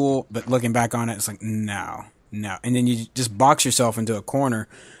was cool. But looking back on it, it's like no. And then you just box yourself into a corner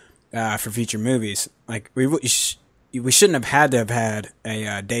for future movies. Like we shouldn't have had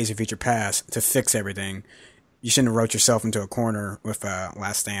a Days of Future Past to fix everything. You shouldn't have wrote yourself into a corner with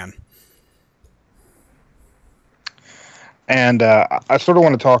Last Stand. And I sort of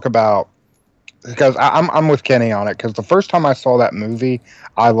want to talk about, because I'm with Kenny on it, because the first time I saw that movie,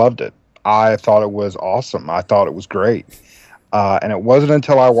 I loved it. I thought it was awesome. I thought it was great. And it wasn't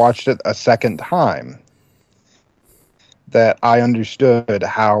until I watched it a second time that I understood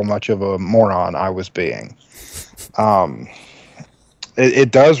how much of a moron I was being.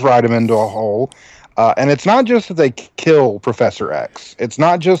 It does ride him into a hole. And it's not just that they kill Professor X. It's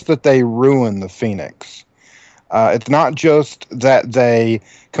not just that they ruin the Phoenix. It's not just that they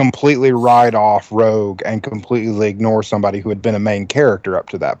completely write off Rogue and completely ignore somebody who had been a main character up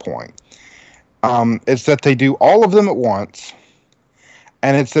to that point. It's that they do all of them at once,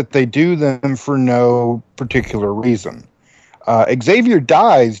 and it's that they do them for no particular reason. Xavier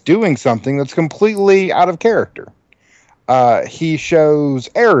dies doing something that's completely out of character. He shows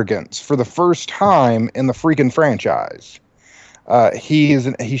arrogance for the first time in the freaking franchise. He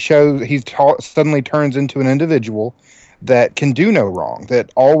suddenly turns into an individual that can do no wrong,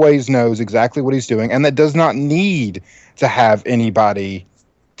 that always knows exactly what he's doing, and that does not need to have anybody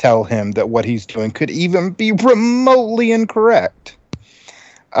tell him that what he's doing could even be remotely incorrect.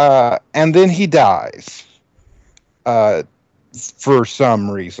 And then he dies for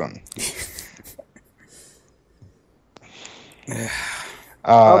some reason.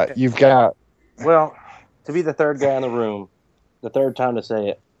 Okay. You've got... Well, to be the third guy in the room, the third time to say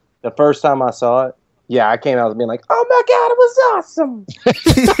it, the first time I saw it, yeah, I came out being like, oh my God, it was awesome.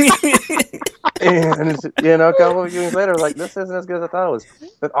 And, a couple of years later, like, this isn't as good as I thought it was.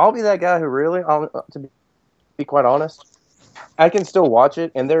 But I'll be that guy who really, to be quite honest, I can still watch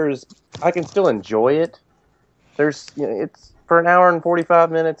it, and I can still enjoy it. It's for an hour and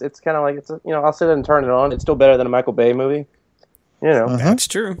 45 minutes, it's kind of like, I'll sit and turn it on. It's still better than a Michael Bay movie. That's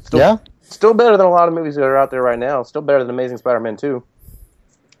true. Still better than a lot of movies that are out there right now. Still better than Amazing Spider-Man 2.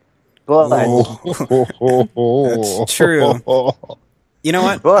 But that's true. You know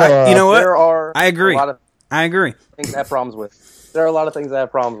what? But you know what? I agree. I agree. Things I have problems with. There are a lot of things I have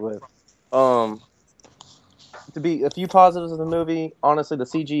problems with. To be a few positives of the movie, honestly, the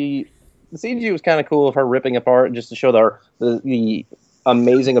CG the CG was kind of cool of her ripping apart just to show the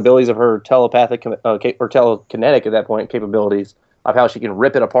amazing abilities of her telepathic or telekinetic at that point capabilities of how she can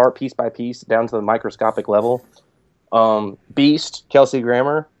rip it apart piece by piece down to the microscopic level. Beast, Kelsey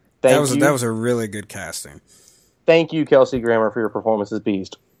Grammer. That was a really good casting. Thank you, Kelsey Grammer, for your performance as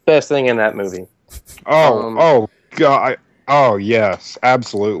Beast. Best thing in that movie. Oh God! Oh yes,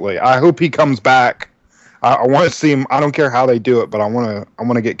 absolutely. I hope he comes back. I want to see him. I don't care how they do it, but I want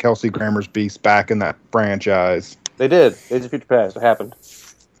to get Kelsey Grammer's Beast back in that franchise. They did. Days of Future Past. It happened.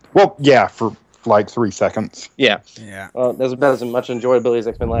 Well, yeah, for like 3 seconds. Yeah. That's about as much enjoyability as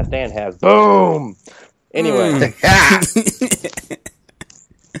X-Men Last Stand has. Boom. Anyway.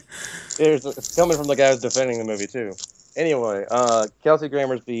 It's coming from the guy who's defending the movie too. Anyway, Kelsey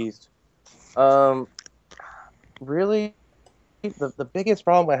Grammer's Beast. Really, the biggest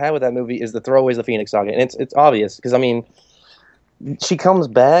problem I had with that movie is the throwaways of the Phoenix Saga, and it's obvious because I mean, she comes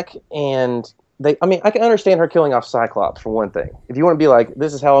back and I can understand her killing off Cyclops for one thing. If you want to be like,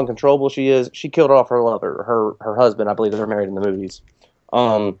 this is how uncontrollable she is, she killed off her lover, her husband. I believe they're married in the movies.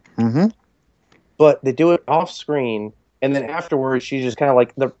 But they do it off screen. And then afterwards, she's just kind of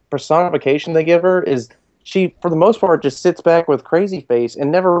like, the personification they give her is she, for the most part, just sits back with crazy face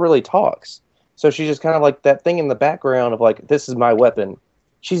and never really talks. So she's just kind of like that thing in the background of like, this is my weapon.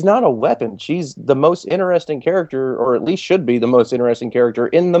 She's not a weapon. She's the most interesting character, or at least should be the most interesting character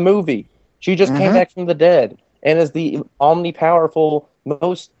in the movie. She just came back from the dead and is the omnipowerful,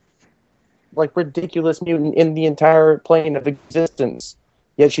 most like ridiculous mutant in the entire plane of existence.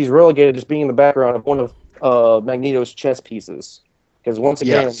 Yet she's relegated to just being in the background of one of Magneto's chess pieces, because once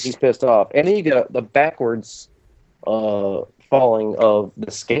again he's pissed off, and then you get the backwards falling of the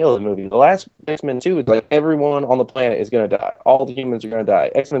scale of the movie. The last X-Men 2 is like everyone on the planet is going to die, all the humans are going to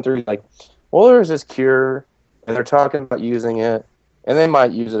die. X-Men 3 is like, well, there's this cure and they're talking about using it and they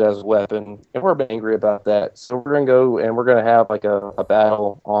might use it as a weapon and we're angry about that, so we're going to go and we're going to have like a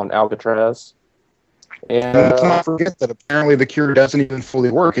battle on Alcatraz. And let's not forget that apparently the cure doesn't even fully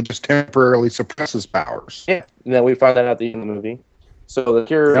work. It just temporarily suppresses powers. Yeah, and then we find that out at the end of the movie. So the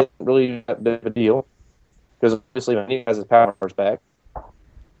cure isn't really that big of a deal, because obviously he has his powers back.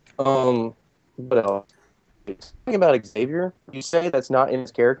 What else? Talking about Xavier, you say that's not in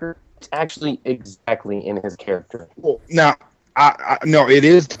his character. It's actually exactly in his character. Well, now, no, it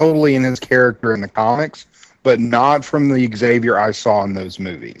is totally in his character in the comics, but not from the Xavier I saw in those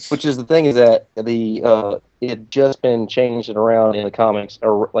movies. Which is the thing, is that it had just been changed around in the comics,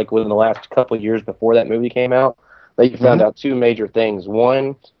 or like within the last couple of years before that movie came out. They found out two major things.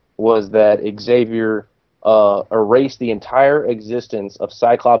 One was that Xavier erased the entire existence of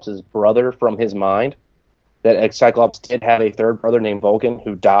Cyclops' brother from his mind. That Cyclops did have a third brother named Vulcan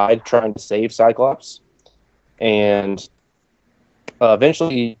who died trying to save Cyclops. And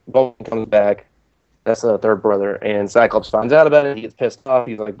eventually Vulcan comes back. That's the third brother. And Cyclops finds out about it. He gets pissed off.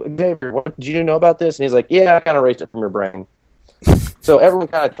 He's like, Xavier, what did you know about this? And he's like, yeah, I kind of erased it from your brain. So everyone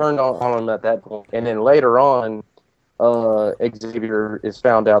kind of turned on him at that point. And then later on, Xavier is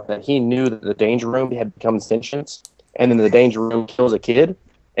found out that he knew that the Danger Room had become sentient. And then the Danger Room kills a kid.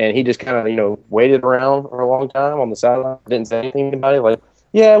 And he just kind of, waited around for a long time on the sideline. Didn't say anything to anybody. Like,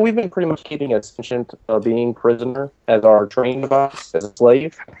 yeah, we've been pretty much keeping a sentient being prisoner as our training device, as a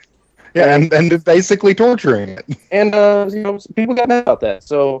slave. Yeah, and basically torturing it. And, people got mad about that.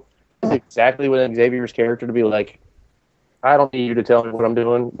 So it's exactly what Xavier's character to be like, I don't need you to tell me what I'm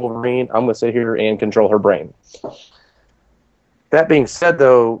doing, Wolverine. I'm going to sit here and control her brain. That being said,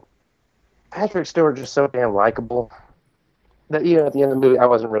 though, Patrick Stewart just so damn likable that at the end of the movie, I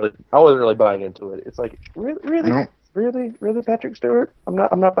wasn't really buying into it. It's like, really, No. really, Patrick Stewart? I'm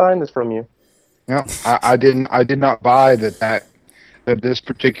not buying this from you. No, I did not buy that this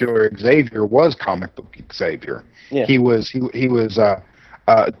particular Xavier was comic book Xavier. Yeah. He was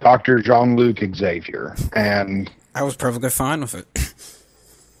Dr. Jean-Luc Xavier, and I was perfectly fine with it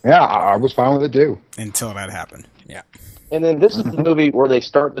yeah, I was fine with it too until that happened. Yeah. And then this is the movie where they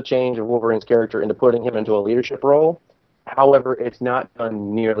start the change of Wolverine's character into putting him into a leadership role. However, it's not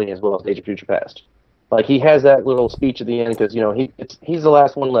done nearly as well as Days of Future Past. Like, he has that little speech at the end because, he's the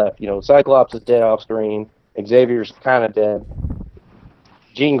last one left. Cyclops is dead off screen. Xavier's kind of dead.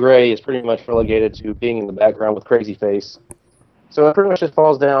 Jean Grey is pretty much relegated to being in the background with Crazy Face. So it pretty much just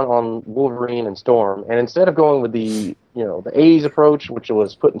falls down on Wolverine and Storm. And instead of going with the 80s approach, which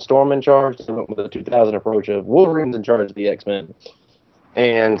was putting Storm in charge, they went with the 2000 approach of Wolverine's in charge of the X-Men.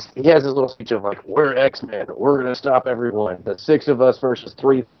 And he has this little speech of, like, we're X-Men. We're going to stop everyone. The 6 of us versus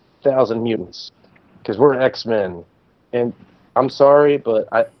 3,000 mutants. Because we're X-Men. And I'm sorry, but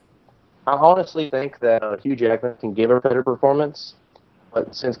I honestly think that Hugh Jackman can give a better performance.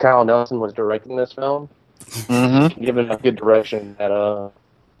 But since Kyle Nelson was directing this film, given a good direction that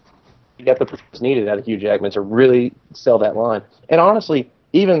you got the performance needed out of Hugh Jackman to really sell that line. And honestly,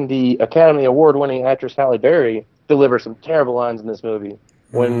 even the Academy Award-winning actress Halle Berry delivers some terrible lines in this movie.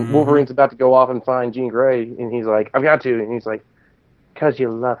 When Wolverine's about to go off and find Jean Grey, and he's like, "I've got to," and he's like, "'Cause you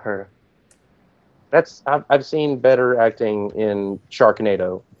love her." I've seen better acting in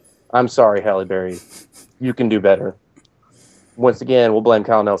Sharknado. I'm sorry, Halle Berry. You can do better. Once again, we'll blame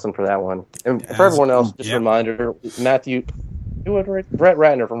Kyle Nelson for that one. And for everyone else, just a reminder, Matthew, Brett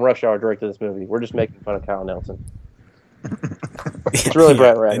Ratner from Rush Hour directed this movie. We're just making fun of Kyle Nelson. It's really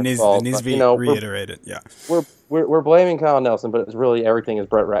Brett Ratner's fault. It needs to be reiterated. We're blaming Kyle Nelson, but it's really everything is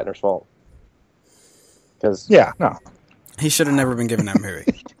Brett Ratner's fault. He should have never been given that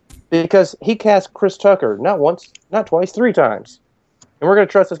movie. Because he cast Chris Tucker not once, not twice, 3 times. And we're going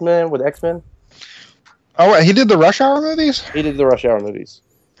to trust this man with X-Men? Oh, wait, he did the Rush Hour movies? He did the Rush Hour movies.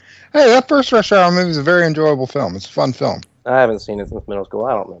 Hey, that first Rush Hour movie is a very enjoyable film. It's a fun film. I haven't seen it since middle school.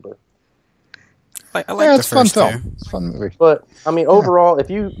 I don't remember. I like the first two. It's a fun movie. But, I mean, overall, if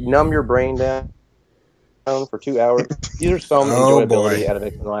you numb your brain down for 2 hours, these are some enjoyability out of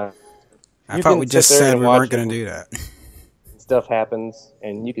it. I thought we just said we weren't going to do that. Stuff happens,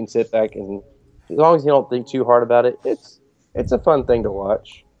 and you can sit back, and as long as you don't think too hard about it, it's a fun thing to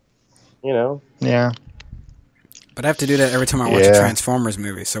watch. You know? Yeah. But I have to do that every time I watch a Transformers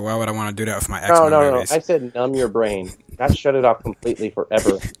movie, so why would I want to do that with my X-Men movies? No. I said numb your brain, not shut it off completely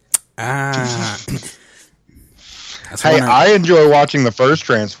forever. Hey, I enjoy watching the first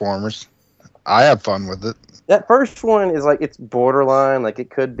Transformers. I have fun with it. That first one is like, it's borderline, like it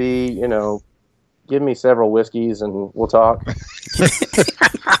could be, you know, give me several whiskeys and we'll talk.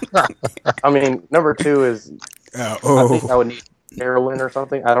 I mean, number 2 is, I think I would need heroin or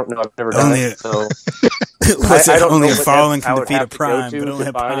something. I don't know. I've never done it. So I don't only know falling from the feet have of prime, to but only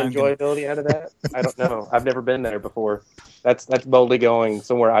have find prime. enjoyability out of that. I don't know. I've never been there before. That's boldly going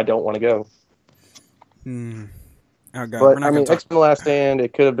somewhere I don't want to go. Oh, God, but I mean, X-Men: Last Stand,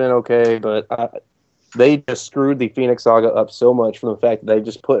 it could have been okay, but they just screwed the Phoenix Saga up so much from the fact that they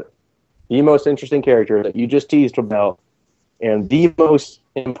just put the most interesting character that you just teased about and the most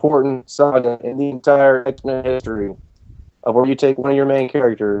important saga in the entire X-Men history, of where you take one of your main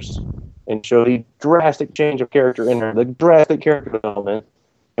characters and show the drastic change of character in her, the drastic character development,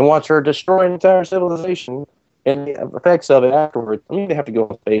 and watch her destroy an entire civilization and the effects of it afterwards. I mean, they have to go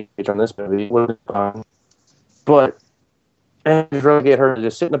on stage on this movie. It would have been fine. But and just relegate her to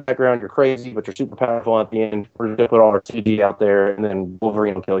just sit in the background. You're crazy, but you're super powerful at the end. We're going to put all our 2D out there, and then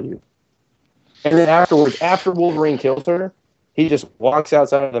Wolverine will kill you. And then afterwards, after Wolverine kills her, he just walks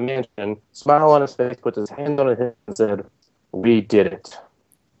outside of the mansion, smile on his face, puts his hand on his hip, and said, "We did it.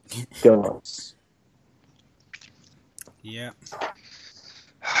 Go us." Yeah.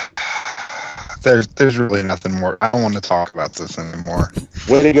 There's really nothing more. I don't want to talk about this anymore.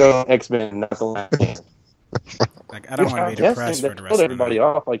 Way to go, X-Men, not the Last Stand. Like, I don't want to be depressed for the rest of everybody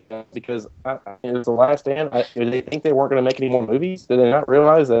off like that because it was the Last Stand. Did they think they weren't going to make any more movies? Did they not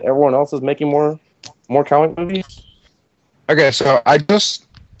realize that everyone else is making more comic movies? Okay, so I just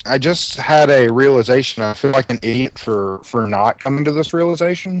had a realization. I feel like an idiot for not coming to this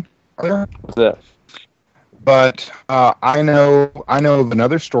realization. What's that? But I know of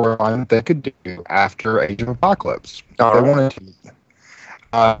another storyline that they could do after Age of Apocalypse. If they wanted to.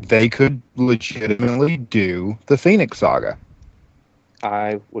 They could legitimately do the Phoenix Saga.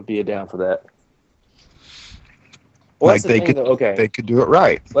 I would be down for that. Well, like they could do it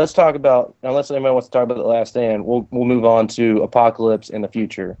right. Let's talk about, unless anybody wants to talk about The Last Stand, we'll move on to Apocalypse in the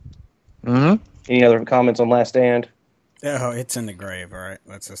future. Mm-hmm. Any other comments on Last Stand? Oh, it's in the grave. All right,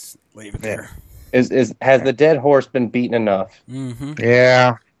 let's just leave it there. Has the dead horse been beaten enough? Mm-hmm.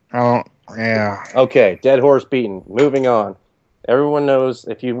 Yeah. Oh, yeah. Okay, dead horse beaten. Moving on. Everyone knows,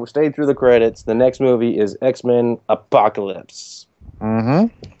 if you stayed through the credits, the next movie is X-Men Apocalypse.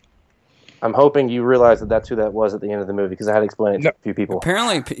 Mm-hmm. I'm hoping you realize that that's who that was at the end of the movie, because I had to explain it to a few people.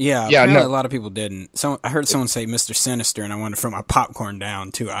 Apparently a lot of people didn't. So I heard someone say Mr. Sinister, and I wanted to throw my popcorn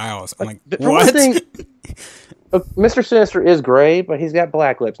down 2 aisles. I'm like, what? Mr. Sinister is gray, but he's got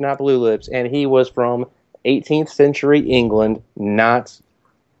black lips, not blue lips, and he was from 18th century England, not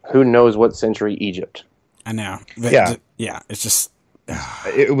who knows what century Egypt. I know. Yeah, it's just...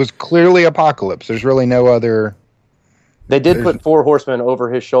 It was clearly Apocalypse. There's really no other... They did put 4 horsemen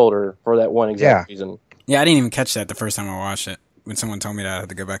over his shoulder for that one exact reason. Yeah, I didn't even catch that the first time I watched it. When someone told me that, I had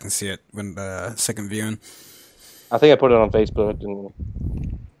to go back and see it when the second viewing. I think I put it on Facebook. And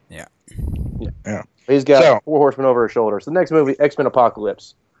Yeah. He's got 4 horsemen over his shoulder. So the next movie, X-Men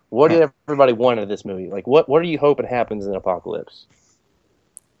Apocalypse. What did everybody want of this movie? Like, what are you hoping happens in Apocalypse?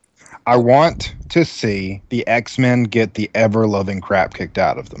 I want to see the X-Men get the ever-loving crap kicked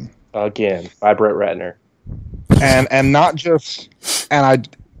out of them. Again, by Brett Ratner. And not just...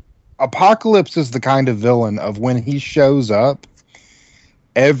 Apocalypse is the kind of villain of when he shows up,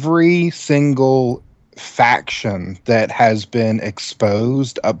 every single faction that has been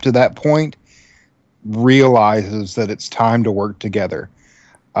exposed up to that point realizes that it's time to work together.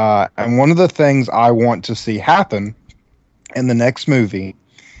 And one of the things I want to see happen in the next movie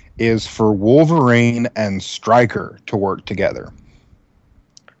is for Wolverine and Stryker to work together.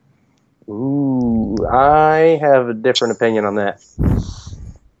 Ooh, I have a different opinion on that.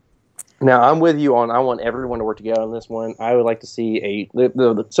 Now, I'm with you on I want everyone to work together on this one. I would like to see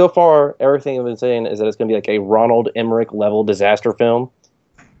so far, everything I've been saying is that it's going to be like a Ronald Emmerich level disaster film.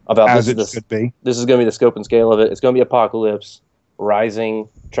 As it should be. This is going to be the scope and scale of it. It's going to be Apocalypse rising,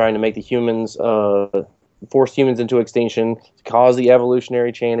 trying to make the humans, force humans into extinction, cause the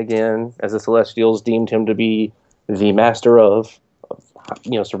evolutionary chain again, as the Celestials deemed him to be the master of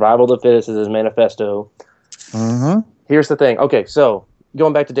survival of the fittest is his manifesto. Mm-hmm. Here's the thing. Okay, so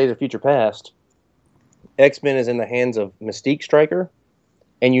going back to Days of Future Past, X-Men is in the hands of Mystique Stryker,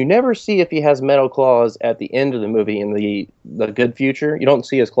 and you never see if he has metal claws at the end of the movie in the good future. You don't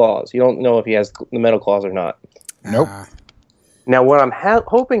see his claws. You don't know if he has the metal claws or not. Nope. Now, what I'm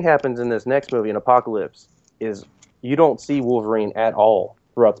hoping happens in this next movie, in Apocalypse, is you don't see Wolverine at all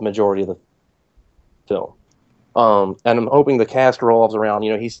throughout the majority of the film. And I'm hoping the cast revolves around,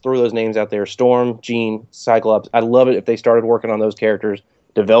 he's threw those names out there, Storm, Jean, Cyclops. I'd love it if they started working on those characters,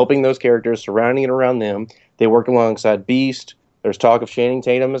 developing those characters, surrounding it around them. They work alongside Beast. There's talk of Channing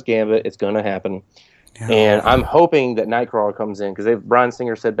Tatum as Gambit. It's going to happen. Yeah. And I'm hoping that Nightcrawler comes in, because Bryan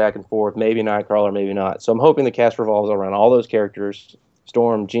Singer said back and forth, maybe Nightcrawler, maybe not. So I'm hoping the cast revolves around all those characters,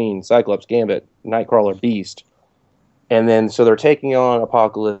 Storm, Jean, Cyclops, Gambit, Nightcrawler, Beast. And then, so they're taking on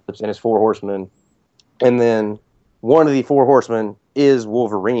Apocalypse and his four horsemen. And then one of the four horsemen is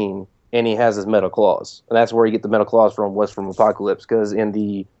Wolverine, and he has his metal claws. And that's where you get the metal claws was from Apocalypse, because in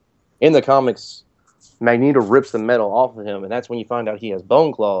the comics, Magneto rips the metal off of him, and that's when you find out he has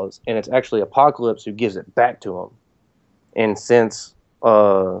bone claws, and it's actually Apocalypse who gives it back to him. And since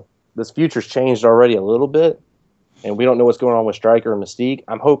this future's changed already a little bit, and we don't know what's going on with Stryker and Mystique,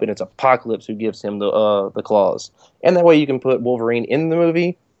 I'm hoping it's Apocalypse who gives him the claws. And that way you can put Wolverine in the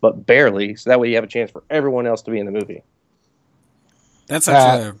movie, but barely, so that way you have a chance for everyone else to be in the movie. That's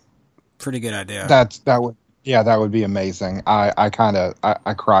actually a pretty good idea. That would be amazing. I cried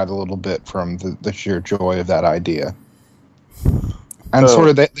a little bit from the sheer joy of that idea.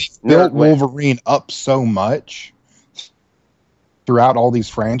 And they built Wolverine up so much throughout all these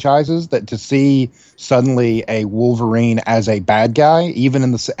franchises that to see suddenly a Wolverine as a bad guy,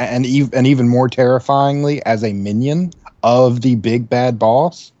 even even more terrifyingly as a minion of the big bad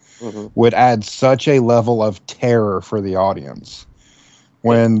boss, would add such a level of terror for the audience.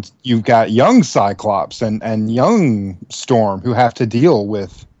 When you've got young Cyclops and young Storm who have to deal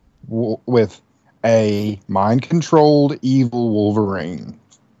with a mind-controlled evil Wolverine.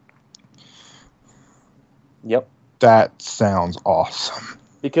 Yep. That sounds awesome.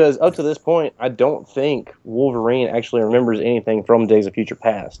 Because up to this point, I don't think Wolverine actually remembers anything from Days of Future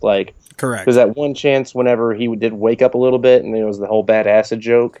Past. Correct. Because that one chance whenever he did wake up a little bit and there was the whole bad acid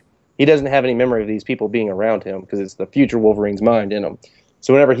joke, he doesn't have any memory of these people being around him because it's the future Wolverine's mind in him.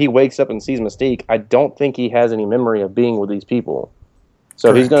 So whenever he wakes up and sees Mystique, I don't think he has any memory of being with these people. So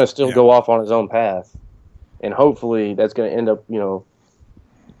Correct. He's going to still go off on his own path. And hopefully that's going to end up,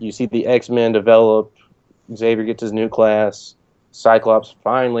 you see the X-Men develop, Xavier gets his new class, Cyclops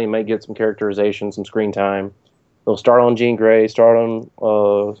finally may get some characterization, some screen time. They'll start on Jean Grey, start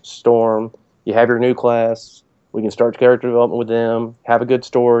on Storm. You have your new class. We can start character development with them, have a good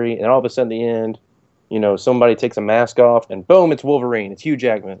story, and all of a sudden at the end, somebody takes a mask off, and boom, it's Wolverine. It's Hugh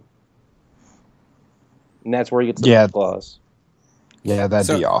Jackman. And that's where he gets the claws. Yeah,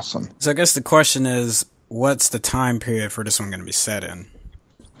 that'd be awesome. So I guess the question is, what's the time period for this one going to be set in?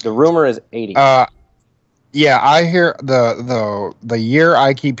 The rumor is 80. Yeah, I hear the year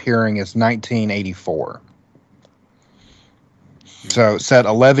I keep hearing is 1984. So set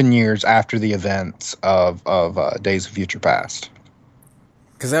 11 years after the events of Days of Future Past.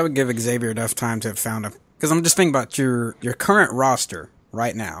 Because that would give Xavier enough time to have found a... Because I'm just thinking about your current roster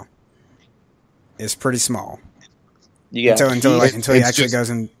right now is pretty small. You got until he actually goes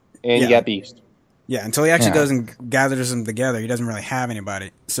and you got Beast. Yeah, until he actually goes and gathers them together, he doesn't really have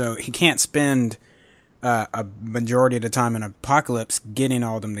anybody. So he can't spend a majority of the time in Apocalypse getting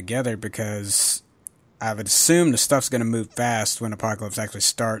all of them together, because I would assume the stuff's going to move fast when Apocalypse actually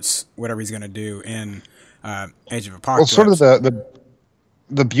starts whatever he's going to do in Age of Apocalypse. Well, sort of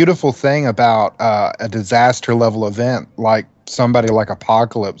the beautiful thing about a disaster level event like somebody like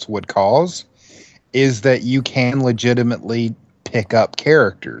Apocalypse would cause is that you can legitimately pick up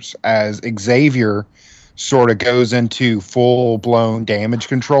characters as Xavier sort of goes into full blown damage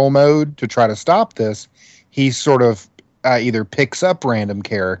control mode to try to stop this. He sort of either picks up random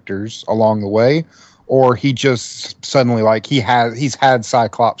characters along the way, or he just suddenly like he's had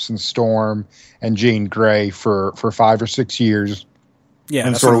Cyclops and Storm and Jean Grey for 5 or 6 years. Yeah,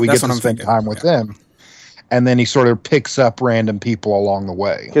 And that's sort what, of we that's get what to I'm spend thinking. time with them. And then he sort of picks up random people along the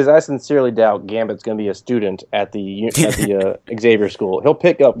way. Because I sincerely doubt Gambit's going to be a student at the Xavier School. He'll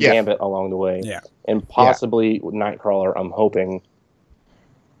pick up Yeah. Gambit along the way, Yeah. and possibly Nightcrawler. I'm hoping.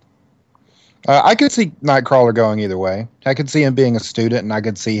 I could see Nightcrawler going either way. I could see him being a student, and I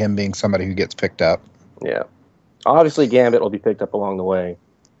could see him being somebody who gets picked up. Yeah, obviously Gambit will be picked up along the way.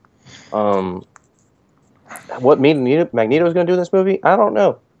 What Magneto's going to do in this movie? I don't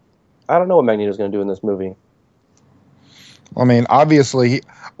know. I don't know what Magneto's going to do in this movie. I mean, obviously,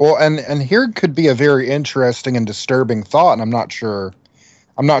 well, and here could be a very interesting and disturbing thought, and I'm not sure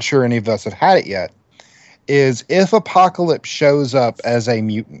any of us have had it yet. Is if Apocalypse shows up as a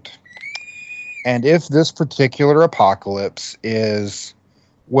mutant, and if this particular Apocalypse is,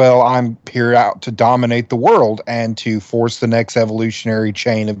 well, I'm here out to dominate the world and to force the next evolutionary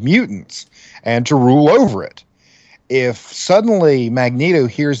chain of mutants and to rule over it. If suddenly Magneto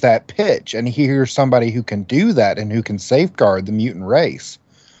hears that pitch and he hears somebody who can do that and who can safeguard the mutant race,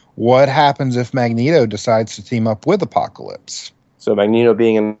 what happens if Magneto decides to team up with Apocalypse? So Magneto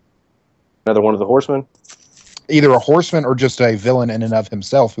being another one of the Horsemen? Either a Horseman or just a villain in and of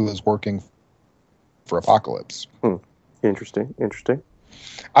himself who is working for Apocalypse. Interesting.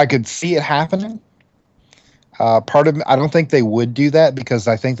 I could see it happening. I don't think they would do that because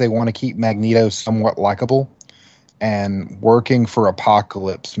I think they want to keep Magneto somewhat likable. And working for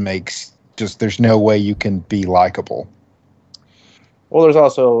Apocalypse makes there's no way you can be likable. Well, there's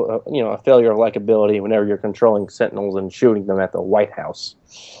also a failure of likability whenever you're controlling Sentinels and shooting them at the White House.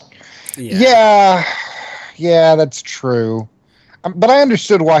 Yeah, that's true. But I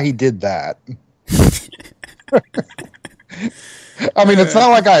understood why he did that. I mean, it's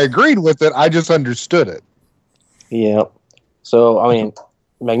not like I agreed with it. I just understood it. Yeah. So, I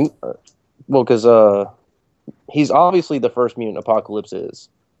mean, because he's obviously the first mutant Apocalypse is.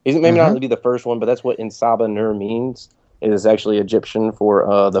 He's maybe not to be the first one, but that's what Insaba Nur means. It is actually Egyptian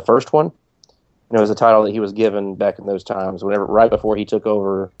for the first one. It was a title that he was given back in those times, right before he took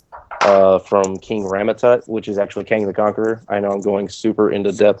over from King Ramatut, which is actually King the Conqueror. I know I'm going super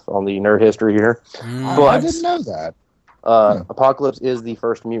into depth on the nerd history here. But I didn't know that. Apocalypse is the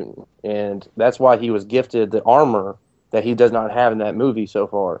first mutant, and that's why he was gifted the armor that he does not have in that movie so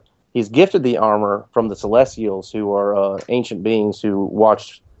far. He's gifted the armor from the Celestials, who are ancient beings who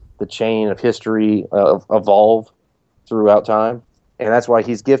watched the chain of history evolve throughout time. And that's why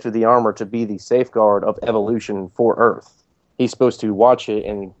he's gifted the armor to be the safeguard of evolution for Earth. He's supposed to watch it,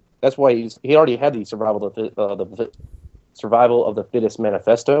 and that's why he already had the survival of the fittest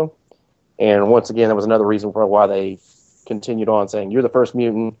manifesto. And once again, that was another reason for why they continued on saying, "You're the first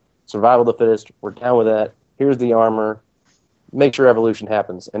mutant, survival of the fittest. We're down with that. Here's the armor. Make sure evolution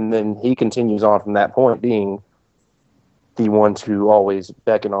happens." And then he continues on from that point, being the one to always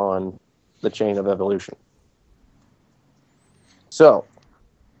beckon on the chain of evolution. So,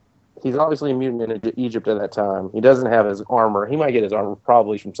 he's obviously a mutant in Egypt at that time. He doesn't have his armor. He might get his armor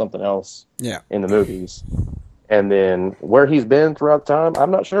probably from something else in the movies. And then where he's been throughout time,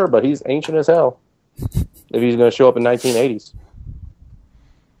 I'm not sure, but he's ancient as hell. If he's going to show up in 1980s.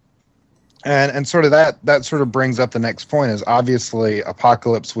 And sort of that sort of brings up the next point is obviously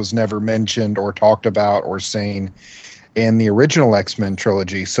Apocalypse was never mentioned or talked about or seen in the original X-Men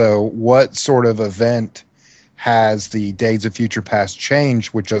trilogy. So what sort of event has the Days of Future Past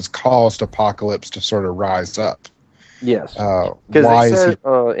changed, which has caused Apocalypse to sort of rise up? Yes. Because they said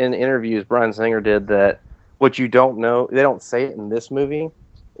in interviews, Bryan Singer did, that what you don't know, they don't say it in this movie,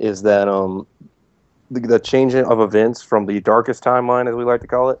 is that the changing of events from the darkest timeline, as we like to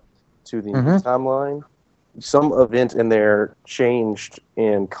call it, to the timeline, some event in there changed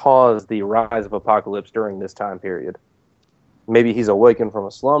and caused the rise of Apocalypse during this time period. Maybe he's awakened from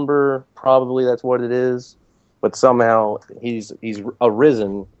a slumber, probably that's what it is, but somehow he's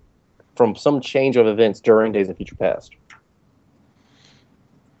arisen from some change of events during Days of Future Past.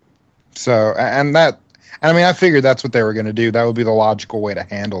 So, I mean, I figured that's what they were going to do. That would be the logical way to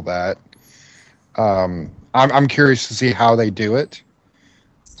handle that. I'm curious to see how they do it.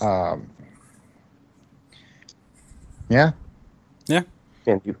 Yeah.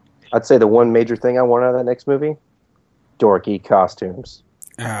 And I'd say the one major thing I want out of that next movie, dorky costumes.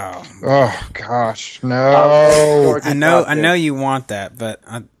 Oh gosh, no. I know you want that, but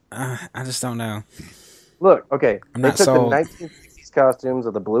I just don't know. Look, okay, I'm they not took sold. the 1960s costumes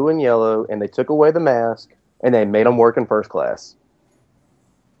of the blue and yellow, and they took away the mask, and they made them work in first class.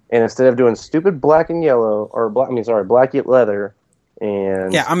 And instead of doing stupid black and yellow, black leather,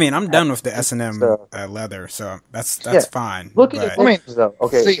 and Yeah, I mean, I'm done with the S&M stuff. leather, so that's Yeah. fine. Look at But the pictures, though.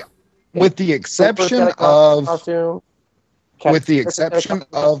 Okay, See, with the exception costume,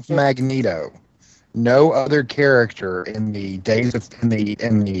 of Magneto, no other character in the Days of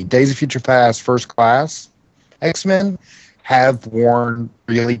Future Past First Class X-Men have worn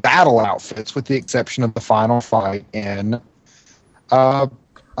really battle outfits, with the exception of the final fight in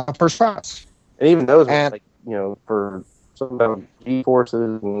First Class. and even those were for some of the G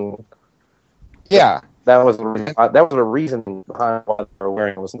forces, and Yeah, that was a reason behind why they were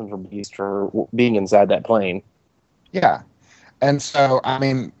wearing was Central Beast for being inside that plane. yeah. And so, I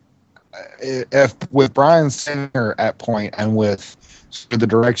mean, if with Bryan Singer at point and with the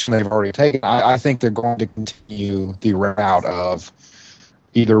direction they've already taken, I think they're going to continue the route of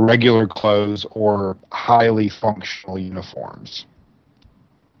either regular clothes or highly functional uniforms.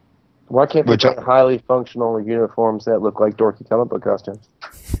 Why can't they bring highly functional uniforms that look like dorky comic book costumes?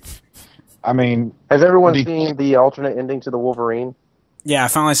 I mean, has everyone seen the alternate ending to the Wolverine? Yeah, I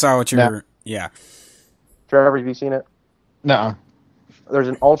finally saw what you're. Yeah. Trevor, have you seen it? No. There's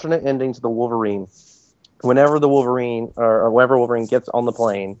an alternate ending to the Wolverine. Whenever the Wolverine, or whenever Wolverine gets on the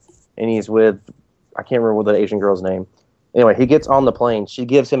plane, and he's with, I can't remember the Asian girl's name. Anyway, he gets on the plane. She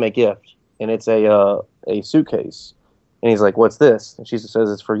gives him a gift, and it's a suitcase. And he's like, "What's this?" And she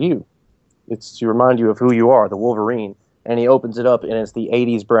says, "It's for you. It's to remind you of who you are, the Wolverine." And he opens it up, and it's the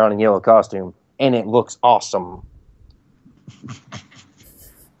 80s brown and yellow costume, and it looks awesome.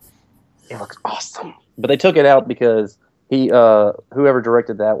 It looks awesome. But they took it out because whoever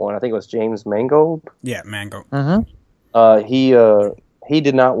directed that one, I think it was James Mangold. Yeah, Mangold. Mm-hmm. He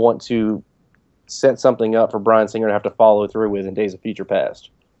did not want to set something up for Bryan Singer to have to follow through with in Days of Future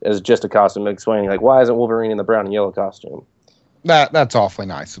Past. As just a costume, explaining like, why isn't Wolverine in the brown and yellow costume? That's awfully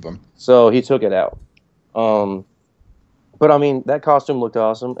nice of him. So he took it out. But I mean, that costume looked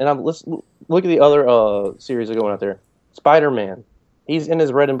awesome. And let's look at the other series that are going out there. Spider-Man. He's in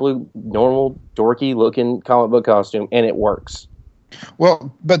his red and blue, normal, dorky looking comic book costume, and it works.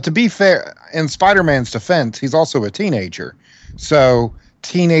 Well, but to be fair, in Spider-Man's defense, he's also a teenager. So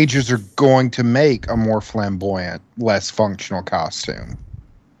teenagers are going to make a more flamboyant, less functional costume.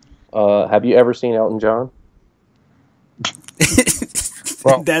 Have you ever seen Elton John?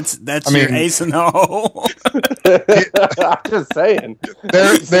 Well, that's your ace in the hole. I'm just saying.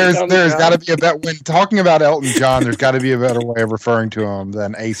 There's got to be a better, when talking about Elton John, there's got to be a better way of referring to him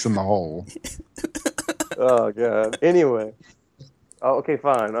than ace in the hole. Oh god. Anyway. Oh, okay,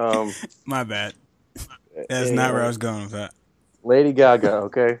 fine. My bad. That's not where I was going with that. Lady Gaga.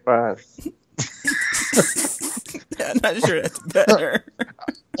 Okay, fine. I'm not sure that's better.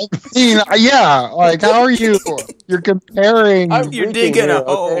 I mean, yeah, like how are you? You're comparing. You're digging a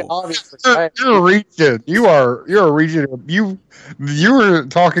hole. Okay? You're reaching. You're reaching. You were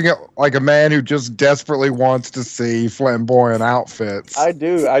talking like a man who just desperately wants to see flamboyant outfits. I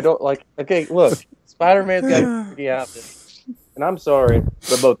do. I don't like. Okay, look, Spider-Man's got a pretty outfit, and I'm sorry,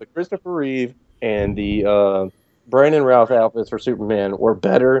 but both the Christopher Reeve and the Brandon Routh outfits for Superman were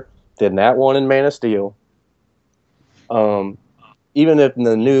better than that one in Man of Steel. Even if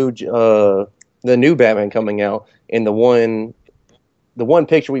the new Batman coming out, and the one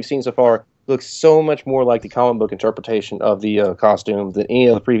picture we've seen so far looks so much more like the comic book interpretation of the costume than any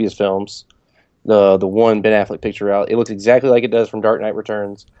of the previous films. The one Ben Affleck picture out, it looks exactly like it does from Dark Knight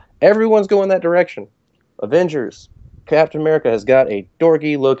Returns. Everyone's going that direction. Avengers, Captain America has got a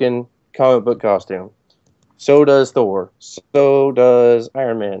dorky looking comic book costume. So does Thor. So does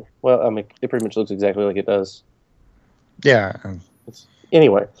Iron Man. Well, I mean, it pretty much looks exactly like it does. Yeah.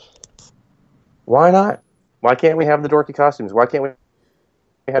 Anyway, why not? Why can't we have the dorky costumes? Why can't we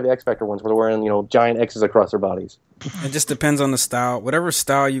have the X Factor ones where they're wearing, giant X's across their bodies? It just depends on the style. Whatever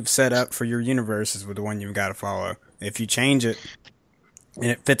style you've set up for your universe is the one you've got to follow. If you change it and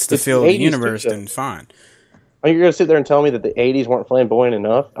it fits the feel of the universe, then fine. Are you going to sit there and tell me that the 80s weren't flamboyant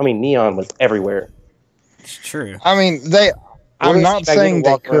enough? I mean, neon was everywhere. It's true. I mean, I'm not saying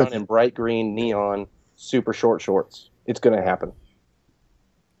they could. Around in bright green neon, super short shorts. It's going to happen.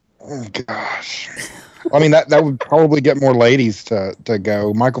 Oh, gosh. I mean, that would probably get more ladies to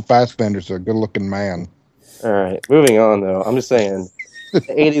go. Michael Fassbender's a good-looking man. All right, moving on, though. I'm just saying, the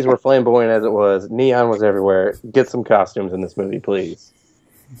 80s were flamboyant as it was. Neon was everywhere. Get some costumes in this movie, please.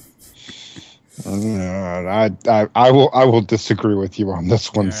 I will disagree with you on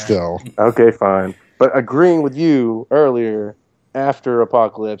this one still. Okay, fine. But agreeing with you earlier, after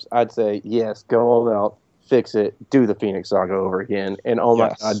Apocalypse, I'd say yes, go all out, fix it, do the Phoenix Saga over again, and oh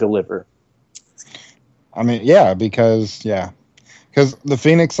my God, deliver. I mean, because the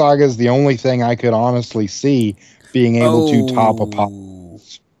Phoenix Saga is the only thing I could honestly see being able to top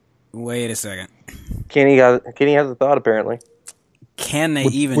Apocalypse. Wait a second. Kenny has a thought, apparently. Can they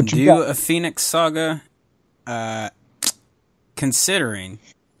even do a Phoenix Saga? Considering,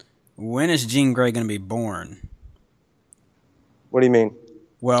 when is Jean Grey going to be born? What do you mean?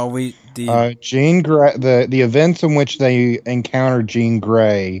 Well, Jean Grey, the events in which they encounter Jean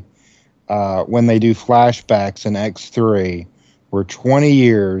Grey, when they do flashbacks in X3, were 20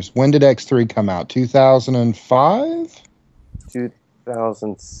 years. When did X3 come out? 2005?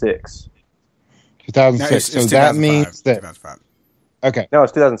 2006. 2006. So that means that. 2005. Okay. No,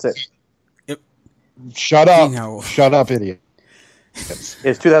 it's 2006. Shut up. Shut up, idiot. It's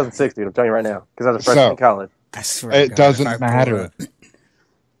 2006, dude. I'm telling you right now. Because I was a freshman in college. I swear it doesn't matter.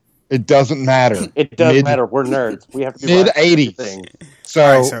 It doesn't matter. It does matter. We're nerds. We have to do mid-80s.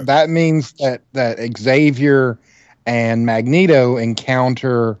 So that means that Xavier and Magneto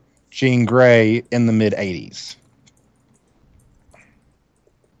encounter Jean Grey in the mid-80s.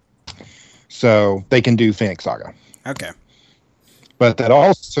 So they can do Phoenix Saga. Okay. But that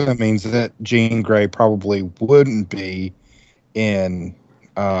also means that Jean Grey probably wouldn't be in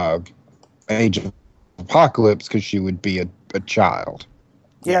Age of Apocalypse because she would be a child.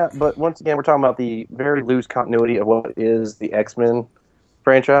 Yeah, but once again, we're talking about the very loose continuity of what is the X-Men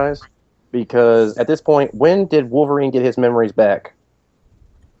franchise. Because at this point, when did Wolverine get his memories back?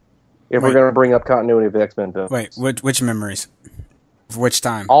 If we're going to bring up continuity of the X-Men films. Wait, which memories? Which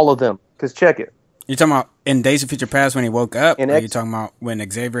time? All of them. Because check it. You talking about in Days of Future Past when he woke up? Or are you talking about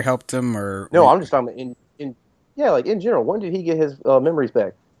when Xavier helped him? Or no, I'm just talking about in general. When did he get his memories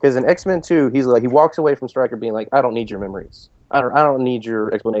back? Because in X-Men 2, he's like he walks away from Stryker being like, I don't need your memories. I don't need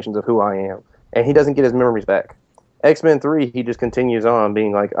your explanations of who I am. And he doesn't get his memories back. X-Men 3, he just continues on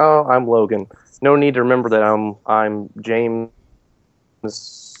being like, oh, I'm Logan. No need to remember that I'm James.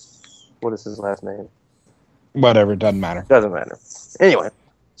 What is his last name? Whatever, doesn't matter. Doesn't matter. Anyway,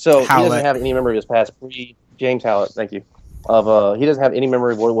 so Howlett. He doesn't have any memory of his past. James Howlett, thank you. He doesn't have any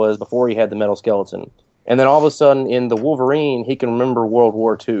memory of what it was before he had the metal skeleton. And then all of a sudden, in the Wolverine, he can remember World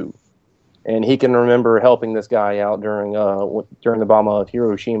War II. And he can remember helping this guy out during the bomb of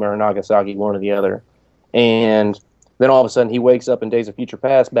Hiroshima or Nagasaki, one or the other. And then all of a sudden, he wakes up in Days of Future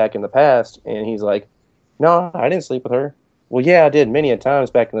Past, back in the past, and he's like, no, I didn't sleep with her. Well, yeah, I did many a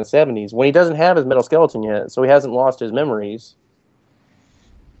times back in the 70s, when he doesn't have his metal skeleton yet, so he hasn't lost his memories.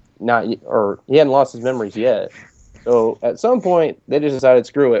 He hadn't lost his memories yet. So at some point, they just decided,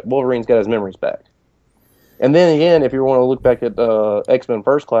 screw it, Wolverine's got his memories back. And then again, if you want to look back at X-Men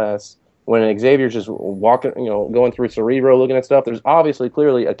First Class, when Xavier's just walking, going through Cerebro, looking at stuff, there's obviously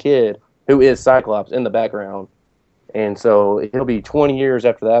clearly a kid who is Cyclops in the background. And so he'll be 20 years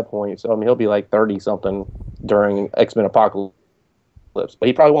after that point. So, I mean, he'll be like 30-something during X-Men Apocalypse. But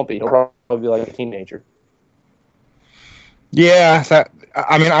he probably won't be. He'll probably be like a teenager. Yeah.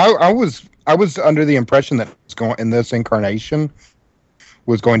 I was under the impression that it's going in this incarnation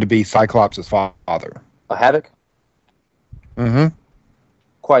was going to be Cyclops' father. A Havoc? Mm-hmm.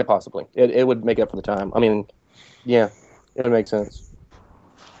 Quite possibly. It would make up for the time. I mean, yeah, it would make sense.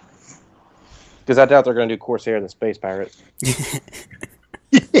 Because I doubt they're going to do Corsair and the Space Pirates.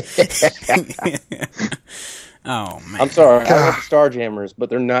 Oh, man. I'm sorry. I love the Starjammers, but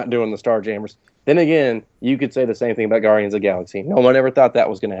they're not doing the Starjammers. Then again, you could say the same thing about Guardians of the Galaxy. No one ever thought that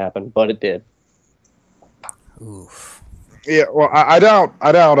was going to happen, but it did. Oof. Yeah, well, I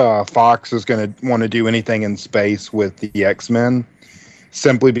doubt Fox is going to want to do anything in space with the X-Men,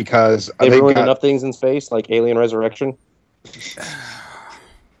 simply because they've ruined enough things in space, like Alien Resurrection.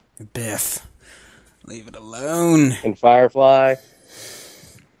 Biff. Leave it alone. And Firefly.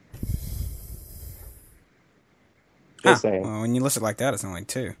 Just saying. Well, when you list it like that, it's only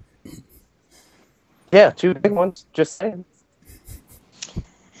two. Yeah, two big ones. Just saying.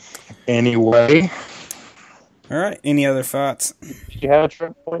 Anyway. All right. Any other thoughts? Did you have a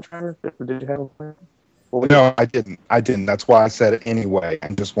trip point, Trevor? Did you have a plan? No, I didn't. That's why I said it anyway. I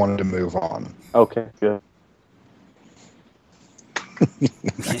just wanted to move on. Okay, good.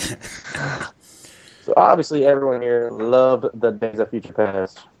 So obviously everyone here loved the Days of Future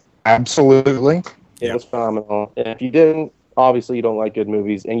Past. Absolutely. It was phenomenal. And if you didn't, obviously you don't like good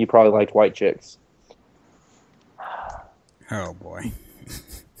movies, and you probably liked White Chicks. Oh, boy.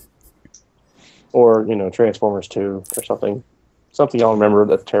 Or, Transformers 2 or something. Something y'all remember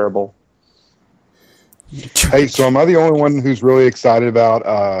that's terrible. Hey, so am I the only one who's really excited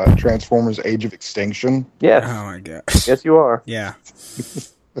about Transformers: Age of Extinction? Yes. Oh my god. Yes, you are. Yeah.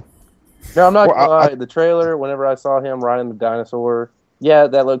 No, I'm not Well, gonna lie. The trailer, whenever I saw him riding the dinosaur, yeah,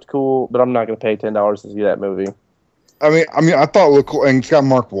 that looked cool, but I'm not gonna pay $10 to see that movie. I mean, I thought it looked cool, and it's got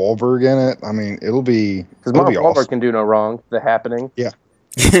Mark Wahlberg in it. I mean, it'll be Because Mark Wahlberg awesome. can do no wrong. The Happening. Yeah,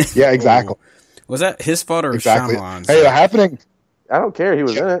 exactly. Was that his fault or Exactly. Shyamalan's? Hey, The Happening. I don't care. He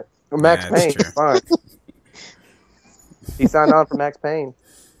was in it. Max Yeah, that's Payne. true. Fine. He signed on for Max Payne.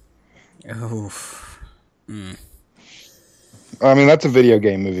 Oof. I mean, that's a video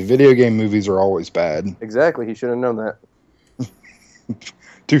game movie. Video game movies are always bad. Exactly. He should have known that.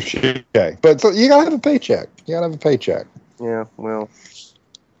 Touche. But so you gotta have a paycheck. You gotta have a paycheck. Yeah. Well.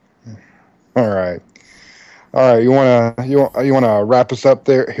 All right. You wanna wrap us up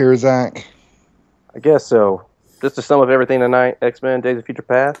here, Zach? I guess so. Just to sum up everything tonight, X-Men Days of Future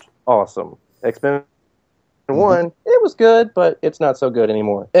Past, awesome. X-Men 1, it was good, but it's not so good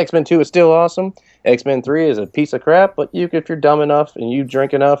anymore. X-Men 2 is still awesome. X-Men 3 is a piece of crap, but if you're dumb enough and you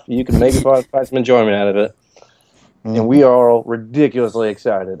drink enough, you can maybe find some enjoyment out of it. And we are all ridiculously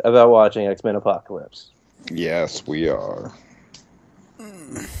excited about watching X-Men Apocalypse. Yes, we are.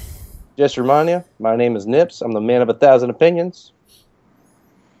 Just to remind you, my name is Nips. I'm the man of 1,000 opinions.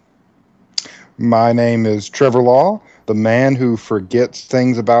 My name is Trevor Law, the man who forgets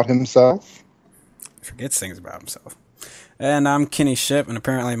things about himself. Forgets things about himself. And I'm Kenny Ship, and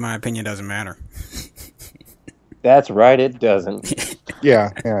apparently my opinion doesn't matter. That's right, it doesn't. Yeah.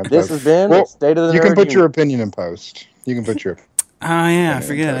 This has been the State of the You can Nerd put your Union. opinion in post. You can put your. Oh yeah, I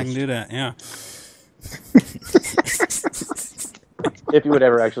forget I can do that. Yeah. If you would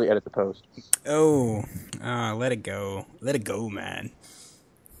ever actually edit the post. Let it go. Let it go, man.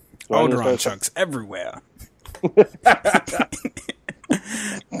 Well, Alderon chunks everywhere.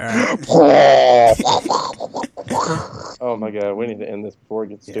 Alright. Oh my god, we need to end this before it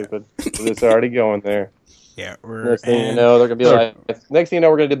gets stupid. It's already going there. Yeah, Next thing you know, they're gonna be like. Next thing you know,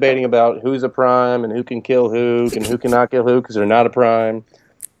 we're gonna be debating about who's a prime and who can kill who and who cannot kill who because they're not a prime.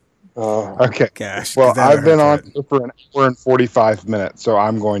 Oh. Okay. Gosh. Well, that I've been on hurt. for an hour and 45 minutes, so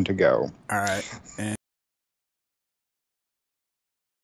I'm going to go. All right.